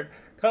Hitman Hart.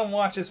 Come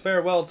watch his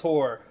farewell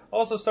tour.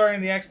 Also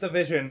starring the X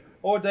Division,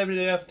 or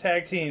WWF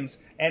Tag Teams,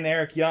 and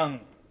Eric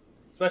Young.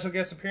 Special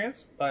guest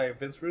appearance by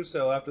Vince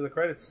Russo after the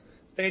credits.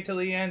 Stay till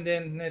the end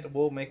and it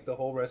will make the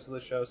whole rest of the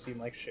show seem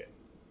like shit.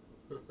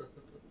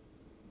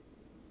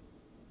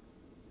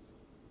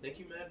 Thank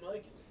you, Mad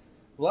Mike.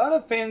 A lot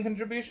of fan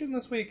contribution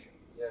this week.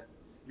 Yeah.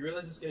 You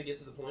realize it's going to get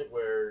to the point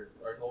where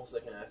our whole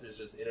second half is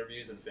just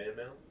interviews and fan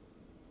mail?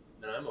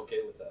 And I'm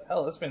okay with that.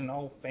 Hell, it's been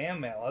all fan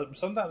mail.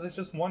 Sometimes it's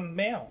just one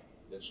mail.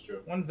 That's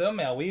true. One Vim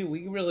mail. We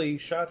really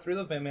shot through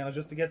the Vim mail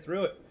just to get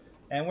through it.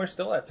 And we're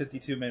still at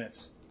 52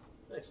 minutes.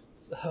 Nice.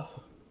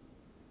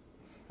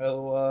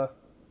 So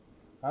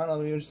I don't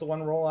know, you just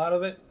want to roll out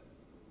of it?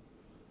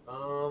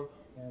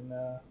 And,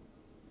 well,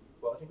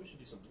 I think we should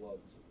do some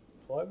plugs.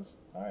 Plugs?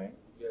 Alright.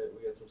 We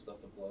got some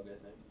stuff to plug, I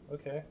think.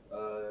 Okay.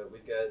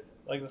 We've got...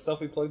 Like the stuff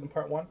we plugged in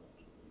part 1?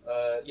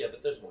 Yeah,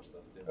 but there's more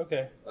stuff, too.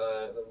 Okay.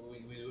 We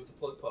do have to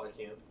plug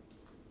PodCamp.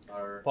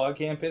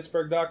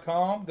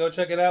 PodCampPittsburgh.com. Go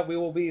check it out. We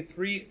will be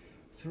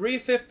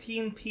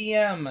 3:15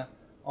 p.m.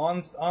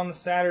 on the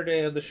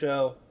Saturday of the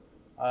show.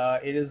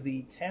 It is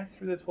the 10th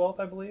through the 12th,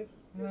 I believe.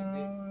 Yes,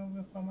 indeed.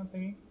 If I'm not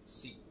thinking.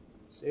 See,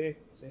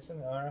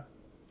 senora.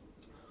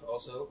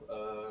 Also,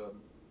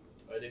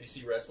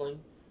 IWC Wrestling,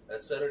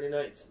 that's Saturday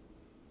night.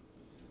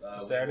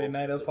 Saturday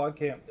night of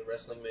PodCamp. The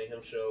Wrestling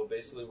Mayhem Show.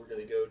 Basically, we're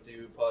going to go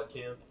do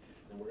PodCamp,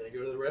 and we're going to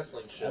go to the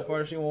wrestling show.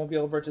 Unfortunately, we won't be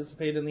able to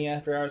participate in the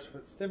after-hours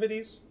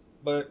festivities,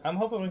 but I'm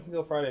hoping we can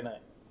go Friday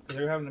night, because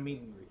they're having a meet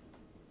and greet.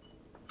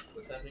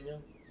 What's happening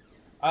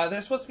now?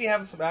 They're supposed to be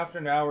having some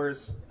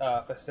after-hours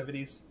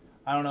festivities.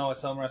 I don't know, at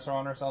some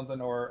restaurant or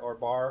something, or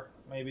bar,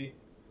 maybe.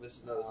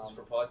 This is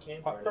for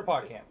PodCamp? For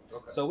PodCamp.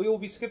 Okay. So we will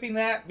be skipping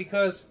that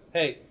because,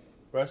 hey,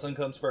 wrestling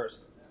comes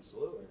first.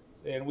 Absolutely.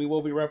 And we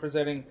will be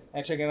representing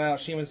and checking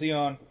out Shima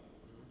Zion.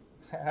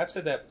 I've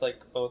said that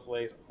like both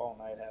ways all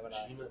night, haven't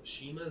I?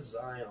 Shima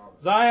Zion.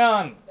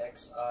 Zion!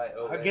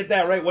 X-I-O-N. I'll get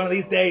that right one of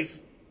these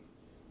days.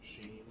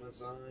 Shima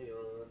Zion,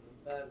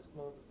 baddest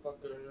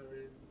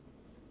motherfucker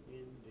in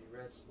indie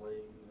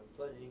wrestling. I'm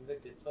playing the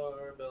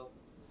guitar belt.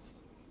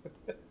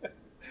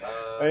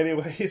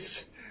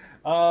 Anyways,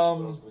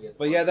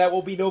 but yeah, that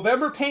will be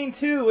November Pain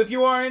 2. If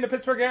you are in the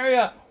Pittsburgh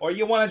area or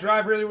you want to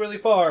drive really, really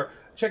far,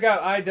 check out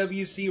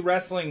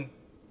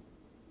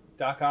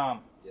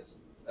IWCWrestling.com. Yes.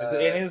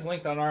 It is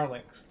linked on our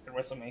links at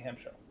Wrestling Mayhem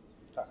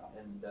Show.com.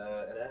 And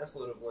an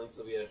assload of links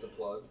that we have to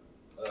plug.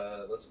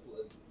 Let's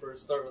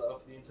first start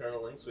off with the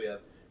internal links. We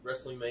have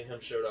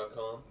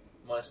WrestlingMayhemShow.com,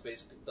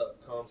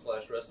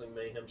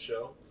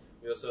 MySpace.com/WrestlingMayhemShow.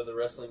 We also have the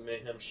Wrestling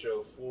Mayhem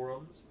Show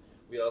forums.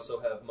 We also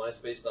have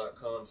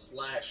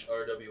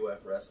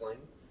MySpace.com/RWF Wrestling.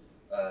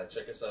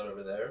 Check us out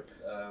over there.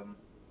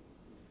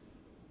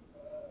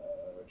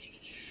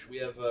 We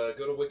have go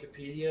to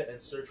Wikipedia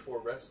and search for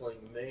Wrestling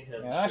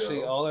Mayhem Show.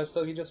 Actually, all that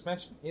stuff you just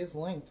mentioned is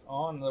linked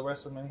on the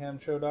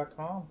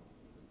WrestlingMayhemShow.com.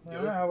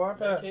 How about in that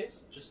that?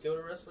 case, just go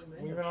to Wrestling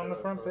Mayhem Even on the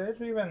front Show.com.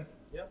 page, even.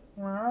 Yep.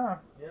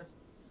 Yes.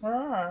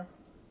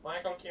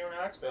 Michael Q.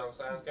 Knoxville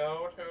says,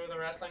 go to the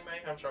Wrestling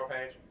Mayhem Show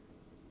page.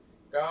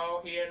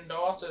 Go, he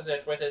endorses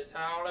it with his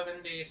towel of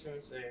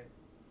indecency.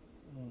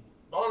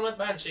 Born with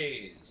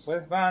banshees.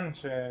 With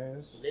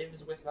bunches.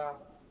 Lives with lava.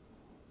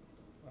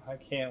 I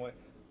can't wait.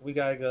 We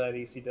gotta go to that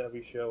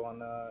ECW show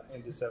on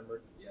in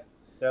December. Yeah.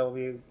 That will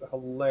be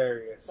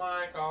hilarious.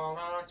 Michael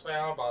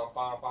Knoxville, bum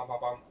bum bum bum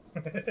bum.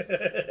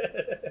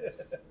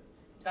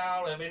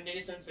 Towel of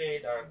indecency,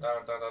 dun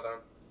dun dun dun dun.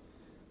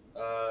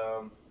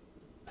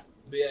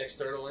 But yeah,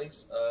 external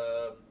links.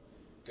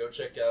 Go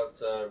check out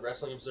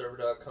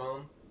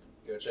WrestlingObserver.com.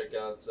 Go check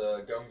out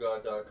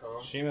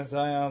GumGod.com. Shima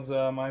Zion's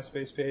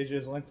MySpace page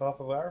is linked off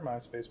of our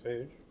MySpace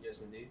page.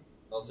 Yes, indeed.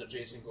 Also,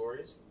 Jason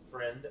Gories,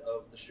 friend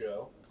of the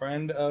show.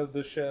 Friend of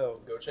the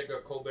show. Go check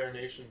out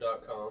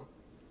ColbertNation.com.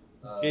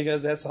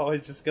 Because that's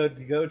always just good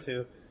to go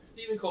to.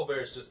 Stephen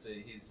Colbert is just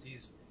he's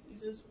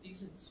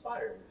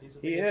inspiring. He's a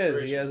big He is.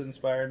 inspiration. He has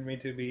inspired me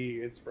to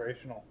be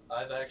inspirational.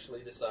 I've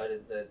actually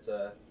decided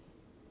that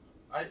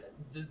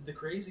the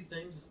crazy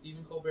things that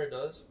Stephen Colbert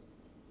does,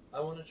 I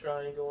want to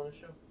try and go on a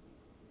show.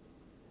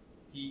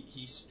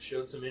 He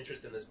showed some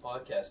interest in this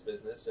podcast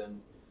business, and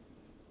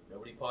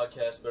nobody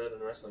podcasts better than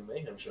the Wrestling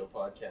Mayhem Show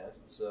podcast.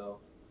 So,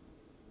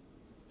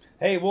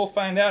 Hey, we'll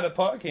find out at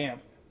PodCamp.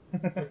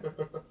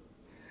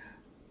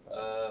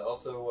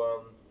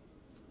 also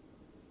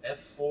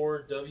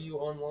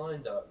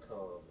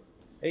F4WOnline.com.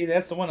 Hey,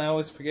 that's the one I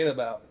always forget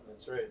about.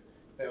 That's right.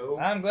 Go.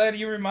 I'm glad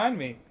you remind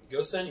me.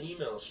 Go send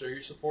emails. Show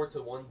your support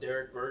to one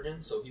Derek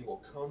Bergen, so he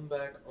will come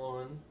back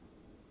on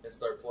and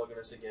start plugging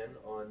us again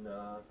on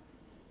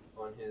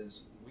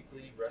his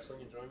weekly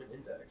Wrestling Enjoyment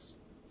Index.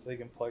 So you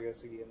can plug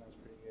us again. That's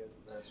pretty good.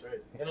 That's right.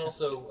 And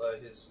also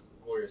his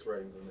glorious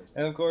writings on this.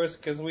 And of course,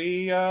 because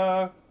we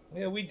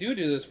do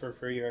this for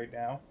free right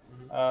now.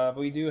 But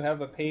we do have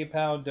a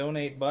PayPal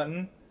donate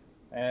button,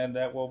 and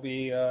that will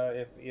be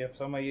if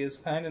somebody is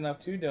kind enough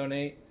to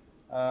donate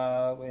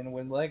and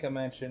would like a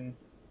mention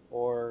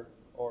or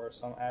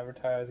some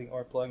advertising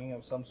or plugging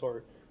of some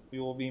sort, we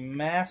will be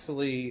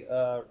massively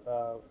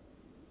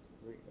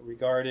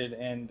regarded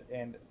and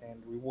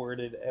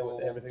rewarded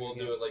with everything. We'll we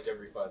do get. it like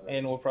every 5 minutes.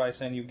 And we'll probably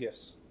send you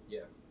gifts.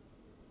 Yeah.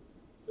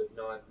 But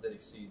not that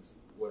exceeds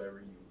whatever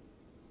you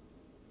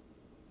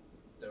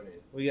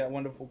donate. We got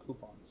wonderful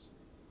coupons.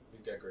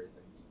 We've got great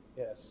things.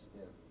 Yes.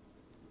 Yeah.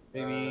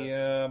 Maybe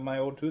my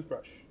old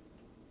toothbrush.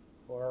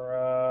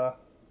 Or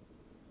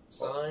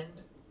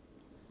signed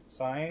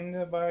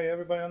by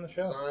everybody on the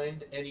show.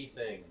 Signed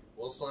anything.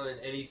 We'll sign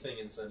anything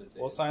and send it to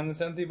you. We'll sign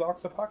this empty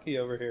box of hockey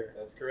over here.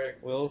 That's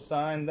correct. We'll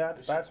sign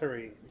that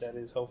battery that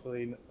is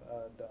hopefully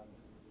done.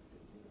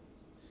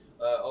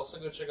 Also,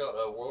 go check out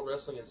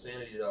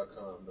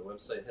WorldWrestlingInsanity.com, the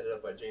website headed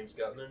up by James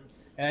Gutman.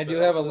 And I But do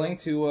have a also- link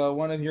to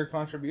one of your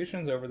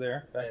contributions over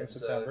there back in And,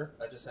 September.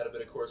 I just had a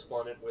bit of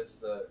correspondence with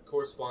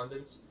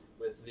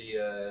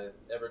the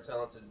ever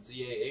talented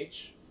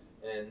ZAH,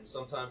 and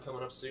sometime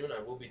coming up soon, I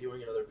will be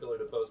doing another Pillar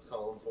to Post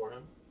column for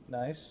him.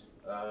 Nice.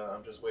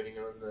 I'm just waiting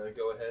on the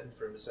go ahead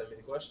for him to send me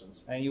the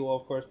questions. And you will,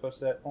 of course, post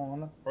that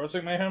on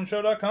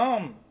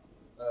WrestlingMayhemShow.com.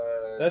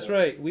 That's No,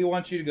 right. We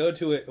want you to go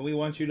to it, and we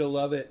want you to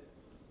love it,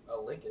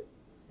 I'll link it.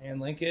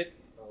 and link it,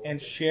 I'll link and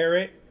it. share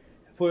it,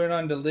 put it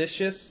on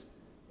Delicious,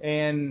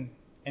 and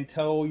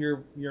tell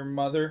your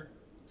mother.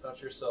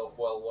 Touch yourself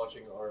while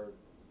watching our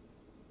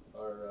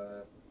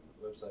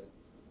website.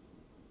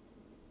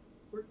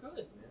 We're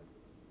good, man.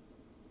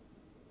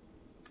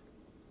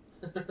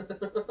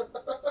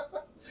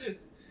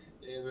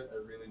 Damn it, I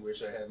really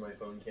wish I had my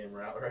phone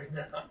camera out right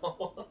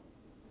now.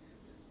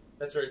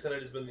 That's right,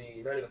 tonight has been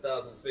the night of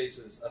 1,000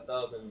 faces,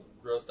 1,000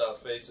 grossed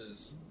out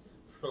faces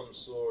from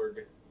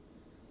Sorg.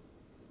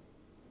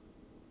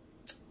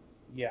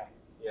 Yeah.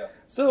 Yeah.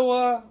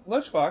 So,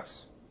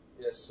 Lunchbox,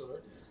 Yes, Sorg.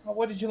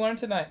 what did you learn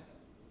tonight?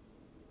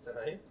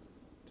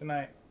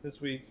 Tonight?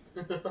 This week.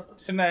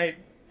 Tonight,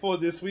 for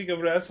this week of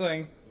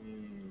wrestling.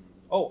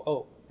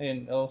 Oh,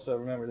 and also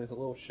remember, there's a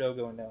little show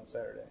going down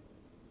Saturday.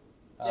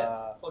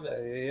 Yeah, plug that.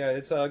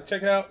 It's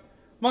check it out,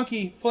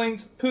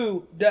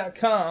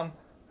 monkeyflingspoo.com.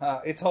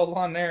 It's all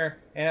on there,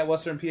 and at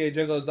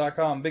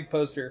westernpajuggalos.com, big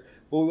poster.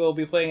 We will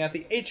be playing at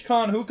the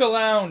H-Con Hookah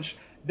Lounge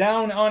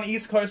down on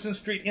East Carson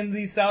Street in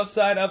the south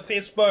side of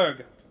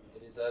Pittsburgh.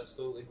 It is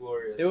absolutely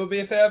glorious. It will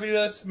be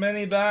fabulous,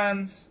 many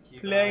bands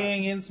Keep an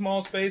playing in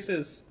small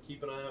spaces.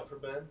 Keep an eye out for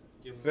Ben.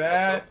 Give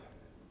him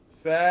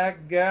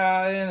Fat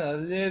guy in a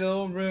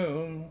little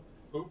room.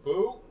 Boop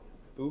boop.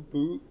 Boop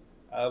boop.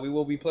 We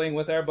will be playing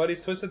with our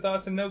buddies Twisted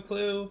Thoughts and No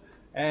Clue,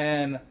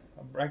 and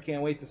I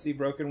can't wait to see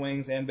Broken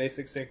Wings and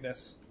Basic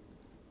Sickness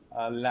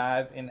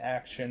live in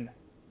action.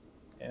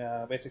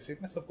 Basic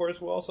Sickness, of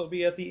course, will also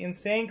be at the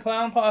Insane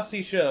Clown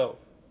Posse show,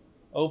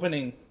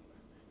 opening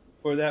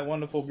for that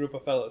wonderful group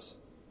of fellows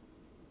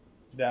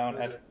down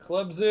at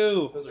Club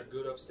Zoo. Those are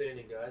good,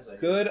 upstanding guys.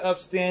 Good,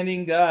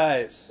 upstanding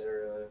guys.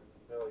 They're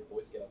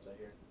Boy Scouts, I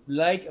hear.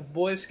 Like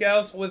Boy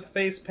Scouts with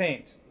face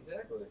paint.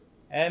 Exactly.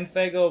 And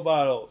Faygo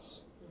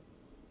bottles.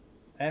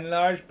 And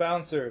large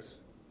bouncers.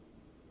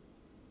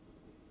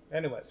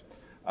 Anyways.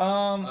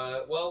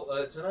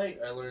 Tonight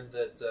I learned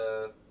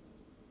that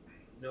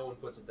no one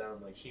puts it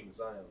down like Shima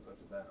Zion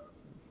puts it down.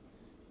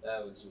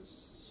 That was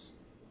just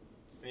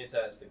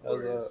fantastic. That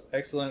was an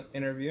excellent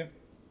interview.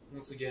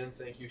 Once again,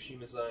 thank you,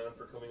 Shima Zion,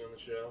 for coming on the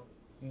show.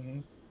 Mm-hmm.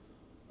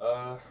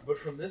 But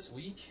from this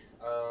week,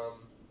 I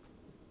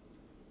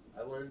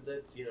learned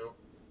that,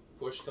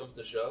 push comes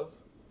to shove,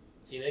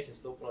 TNA can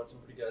still put on some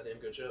pretty goddamn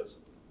good shows.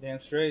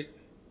 Damn straight.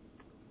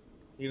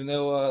 Even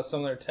though some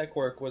of their tech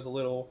work was a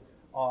little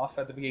off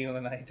at the beginning of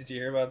the night. Did you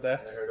hear about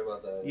that? I heard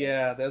about that.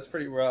 Yeah, that was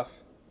pretty rough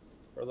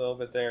for a little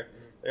bit there.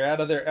 Mm-hmm. They're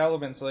out of their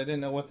element, so they didn't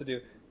know what to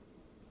do.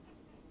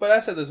 But I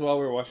said this while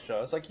we were watching the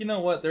show. It's like, you know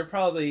what? They're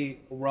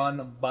probably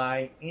run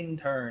by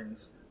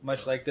interns,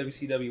 much like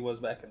WCW was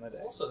back in the day.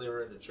 Also, they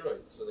were in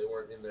Detroit, so they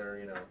weren't in their,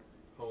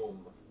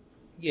 home.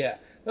 Yeah.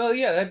 Well,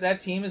 yeah, that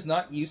team is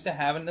not used to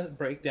having to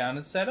break down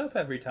and set up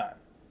every time.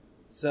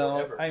 So,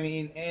 Forever. I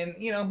mean, and,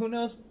 who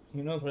knows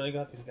where they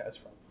got these guys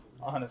from,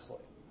 honestly.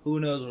 Who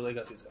knows where they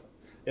got these guys?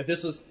 If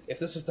this was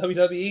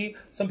WWE,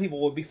 some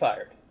people would be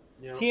fired.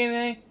 Yep.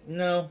 TNA,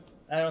 no,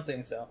 I don't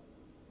think so.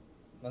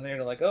 And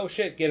they're like, oh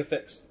shit, get it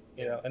fixed,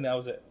 and that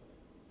was it.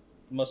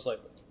 Most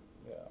likely,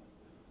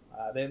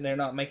 they're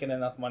not making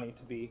enough money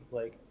to be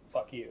like,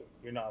 fuck you,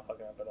 you're not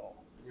fucking up at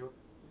all. Yep.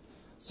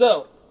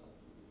 So,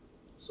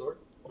 Sword?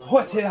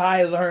 what did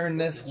I learn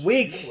this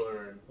week? What did you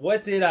learn?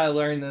 What did I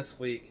learn this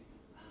week?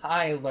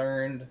 I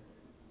learned,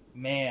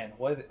 man,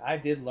 what I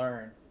did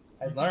learn.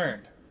 I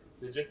learned.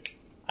 Did you?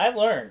 I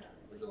learned.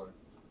 What did you learn?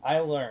 I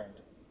learned.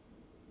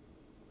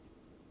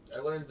 I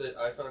learned that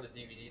I found a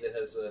DVD that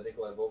has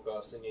Nikolai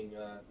Volkov singing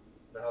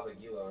Nahava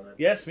Gila on it.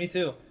 Yes, me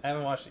too. I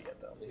haven't watched it yet,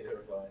 though. Neither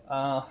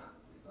have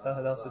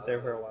I. They'll sit there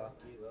for a while.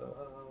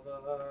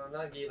 And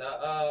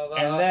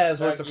And that is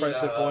worth the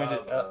price of going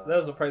to. That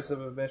is the price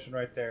of admission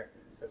right there.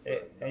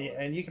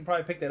 And you can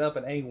probably pick that up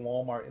at any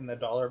Walmart in the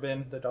dollar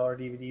bin, the dollar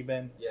DVD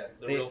bin. Yeah,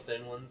 the real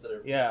thin ones that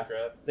are Yeah,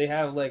 crap. they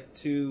have like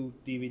 2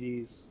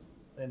 DVDs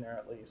in there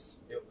at least.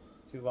 Yep.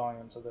 2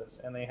 volumes of this,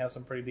 and they have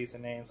some pretty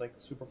decent names like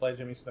Superfly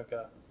Jimmy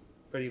Snuka,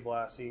 Freddie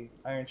Blassie,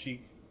 Iron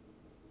Sheik.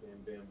 Bam,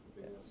 bam,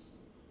 bam. Yes.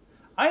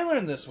 I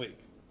learned this week.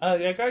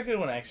 I got a good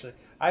one actually.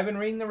 I've been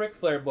reading the Ric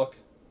Flair book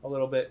a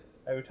little bit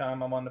every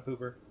time I'm on the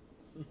pooper,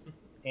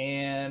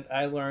 and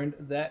I learned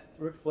that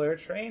Ric Flair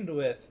trained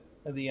with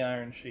the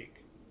Iron Sheik.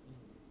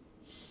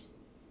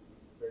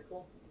 Very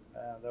cool.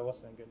 That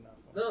wasn't a good enough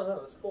one. No,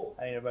 that's cool.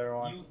 I need a better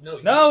one.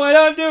 No, I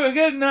don't do it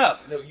good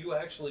enough. No, you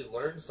actually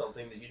learned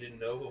something that you didn't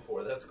know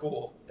before. That's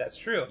cool. That's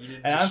true. You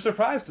didn't And I'm just-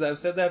 surprised because I've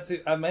said that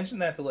to, I've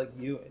mentioned that to like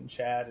you and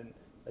Chad and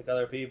like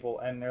other people,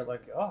 and they're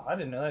like, "Oh, I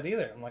didn't know that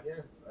either." I'm like,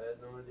 Yeah, I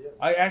had no idea.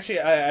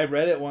 I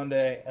read it one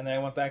day, and then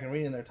I went back and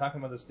read it, and they're talking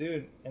about this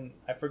dude, and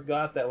I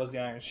forgot that was the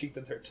Iron Sheik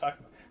that they're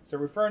talking about. So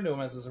referring to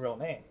him as his real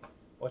name,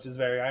 which is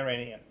very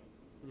Iranian.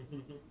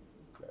 Very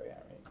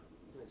Iranian.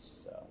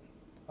 Nice. So,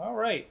 all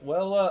right.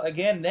 Well,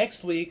 again,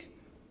 next week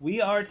we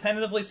are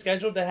tentatively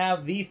scheduled to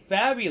have the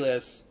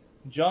fabulous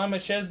John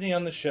McChesney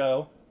on the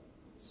show.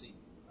 See.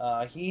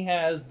 He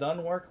has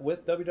done work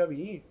with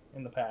WWE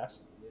in the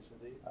past. Yes,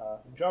 indeed.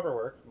 Jobber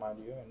work, mind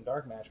you, and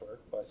dark match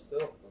work, but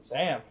Still.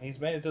 damn, he's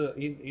made it to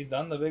he's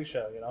done the big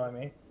show, you know what I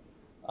mean?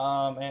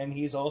 And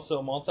he's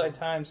also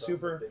multi-time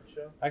super. The big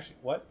show? Actually,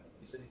 what?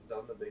 You said he's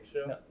done the big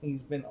show? No,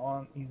 he's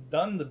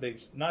done the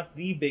big, not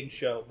the big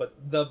show, but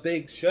the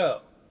big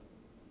show.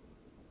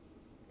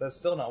 That's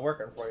still not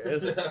working for you,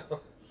 is it?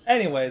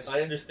 Anyways,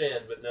 I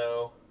understand, but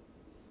no.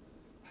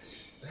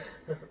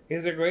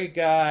 he's a great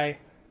guy,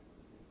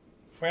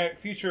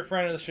 future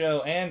friend of the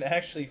show, and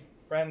actually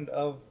friend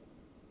of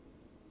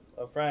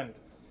a friend.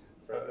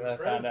 I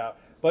found out.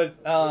 But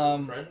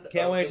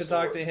can't wait to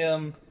talk to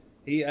him.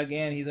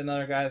 He's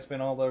another guy that's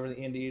been all over the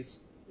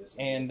indies, Yes,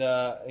 and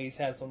he's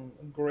had some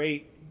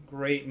great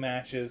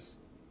matches,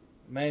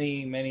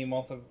 many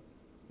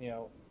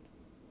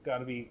got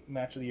to be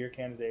match of the year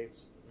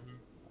candidates.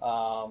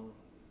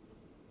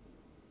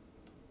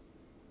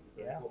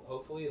 Yeah. Well,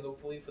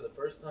 hopefully, for the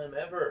first time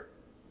ever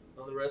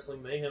on the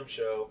Wrestling Mayhem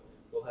show,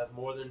 we'll have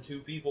more than 2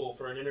 people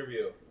for an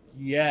interview.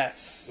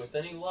 Yes. With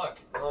any luck,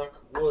 knock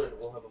wood,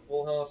 we'll have a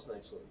full house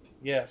next week.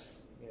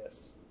 Yes.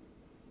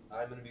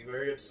 I'm going to be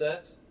very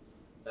upset,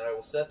 and I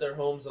will set their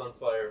homes on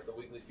fire if the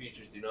weekly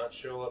features do not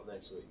show up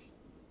next week.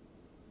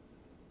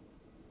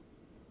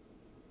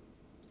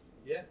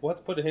 Yeah, We'll have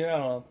to put a hit out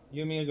on him.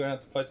 You and me are going to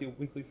have to fight the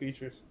weekly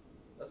features.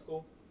 that's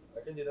cool.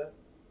 I can do that.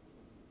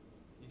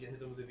 You can hit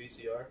them with a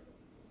VCR.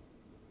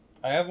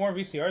 I have more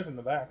VCRs in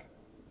the back.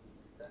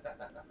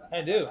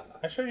 I do.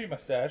 I showed you my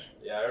stash.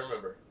 Yeah, I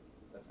remember.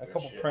 That's A good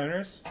couple shit.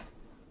 printers,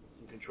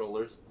 Some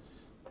controllers.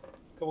 a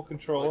couple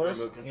controllers,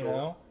 remote controls. you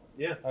know,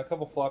 Yeah. a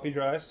couple floppy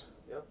drives.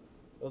 Yep.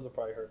 Those will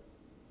probably hurt.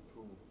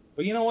 Cool.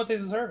 But you know what? They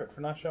deserve it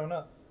for not showing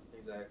up.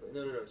 Exactly.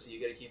 No. So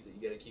you gotta keep the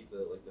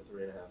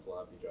 3.5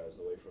 floppy drives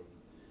away from,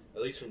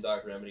 at least from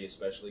Doc Remedy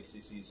especially, because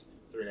he sees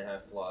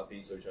 3.5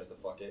 floppy, so he tries to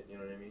fuck it. You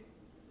know what I mean?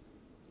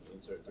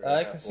 Insert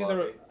I can see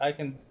I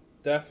can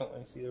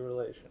definitely see the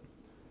relation.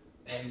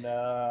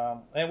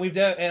 And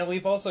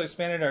we've also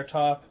expanded our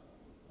top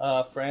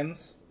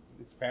friends.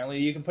 It's apparently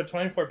you can put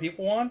 24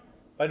 people on.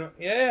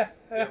 Yeah.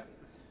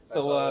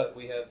 So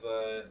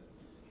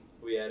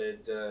we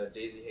added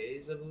Daisy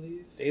Hayes, I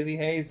believe. Daisy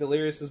Hayes,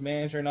 Delirious'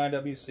 manager in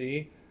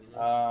IWC.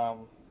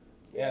 Mm-hmm.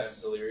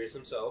 Yes, Delirious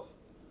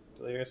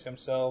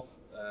himself.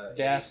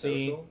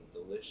 Daphne.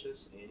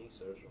 Delicious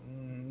Antisocial.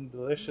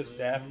 Delicious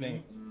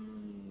Daphne.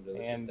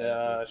 Delicious And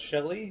Daphne.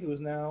 Shelley, who's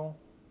now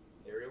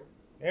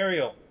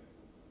Ariel.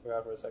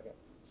 Forgot for a second.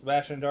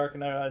 Sebastian Dark,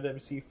 another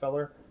IWC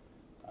feller.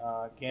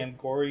 Again,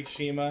 Gory,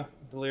 Shima,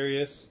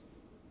 Delirious,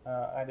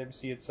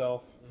 IWC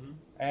itself. Mm-hmm.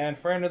 And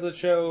friend of the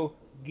show,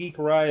 Geek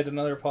Riot,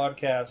 another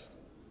podcast.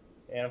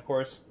 And of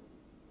course,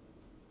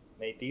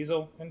 Nate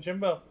Diesel and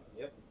Jimbo.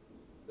 Yep.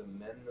 The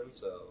men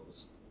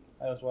themselves.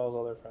 As well as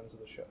other friends of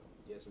the show.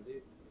 Yes,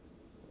 indeed.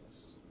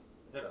 Yes.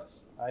 And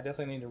us. I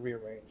definitely need to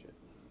rearrange it.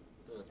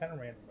 It's kind of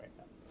random right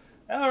now.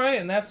 Alright,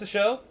 and that's the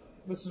show.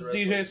 This is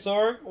DJ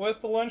Sorg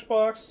with the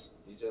Lunchbox.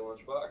 DJ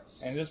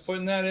Lunchbox. And just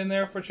putting that in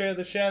there for Chad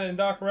the Shad and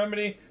Dr.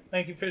 Remedy.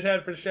 Thank you,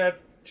 Chad for Chad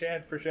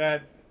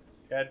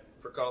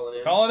For calling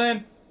in. Calling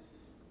in.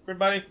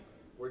 Everybody.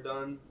 We're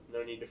done.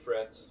 No need to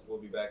fret. We'll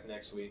be back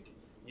next week.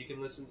 You can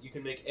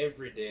make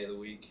every day of the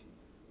week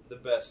the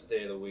best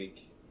day of the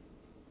week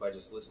by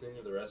just listening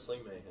to the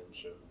Wrestling Mayhem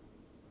Show.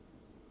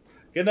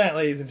 Good night,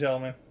 ladies and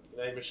gentlemen.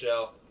 Good night,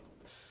 Michelle.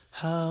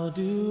 How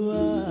do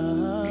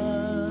I...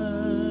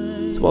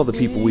 To all the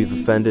people we've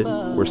offended,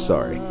 we're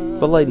sorry.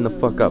 But lighten the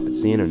fuck up,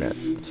 it's the internet.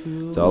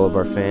 To all of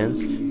our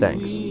fans,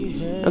 thanks.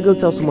 Now go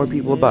tell some more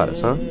people about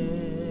us, huh?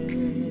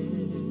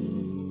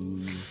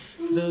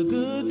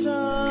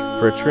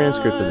 For a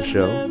transcript of the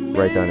show,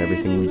 write down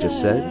everything we just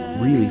said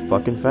really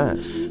fucking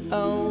fast.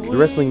 The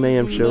Wrestling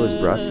Mayhem Show is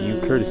brought to you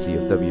courtesy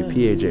of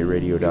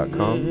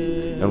WPAJRadio.com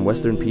and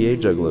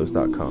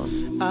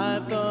WesternPAJuggalos.com.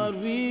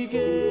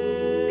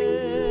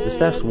 The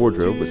staff's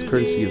wardrobe was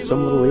courtesy of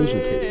some little Asian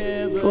kids.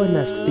 Go ahead and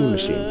ask Steam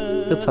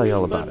Machine. He'll tell you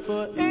all about it.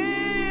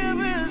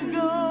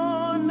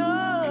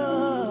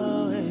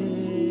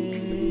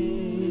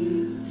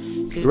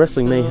 The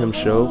Wrestling Mayhem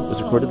Show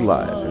was recorded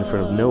live in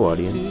front of no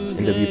audience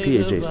in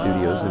WPAJ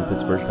Studios in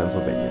Pittsburgh,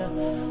 Pennsylvania.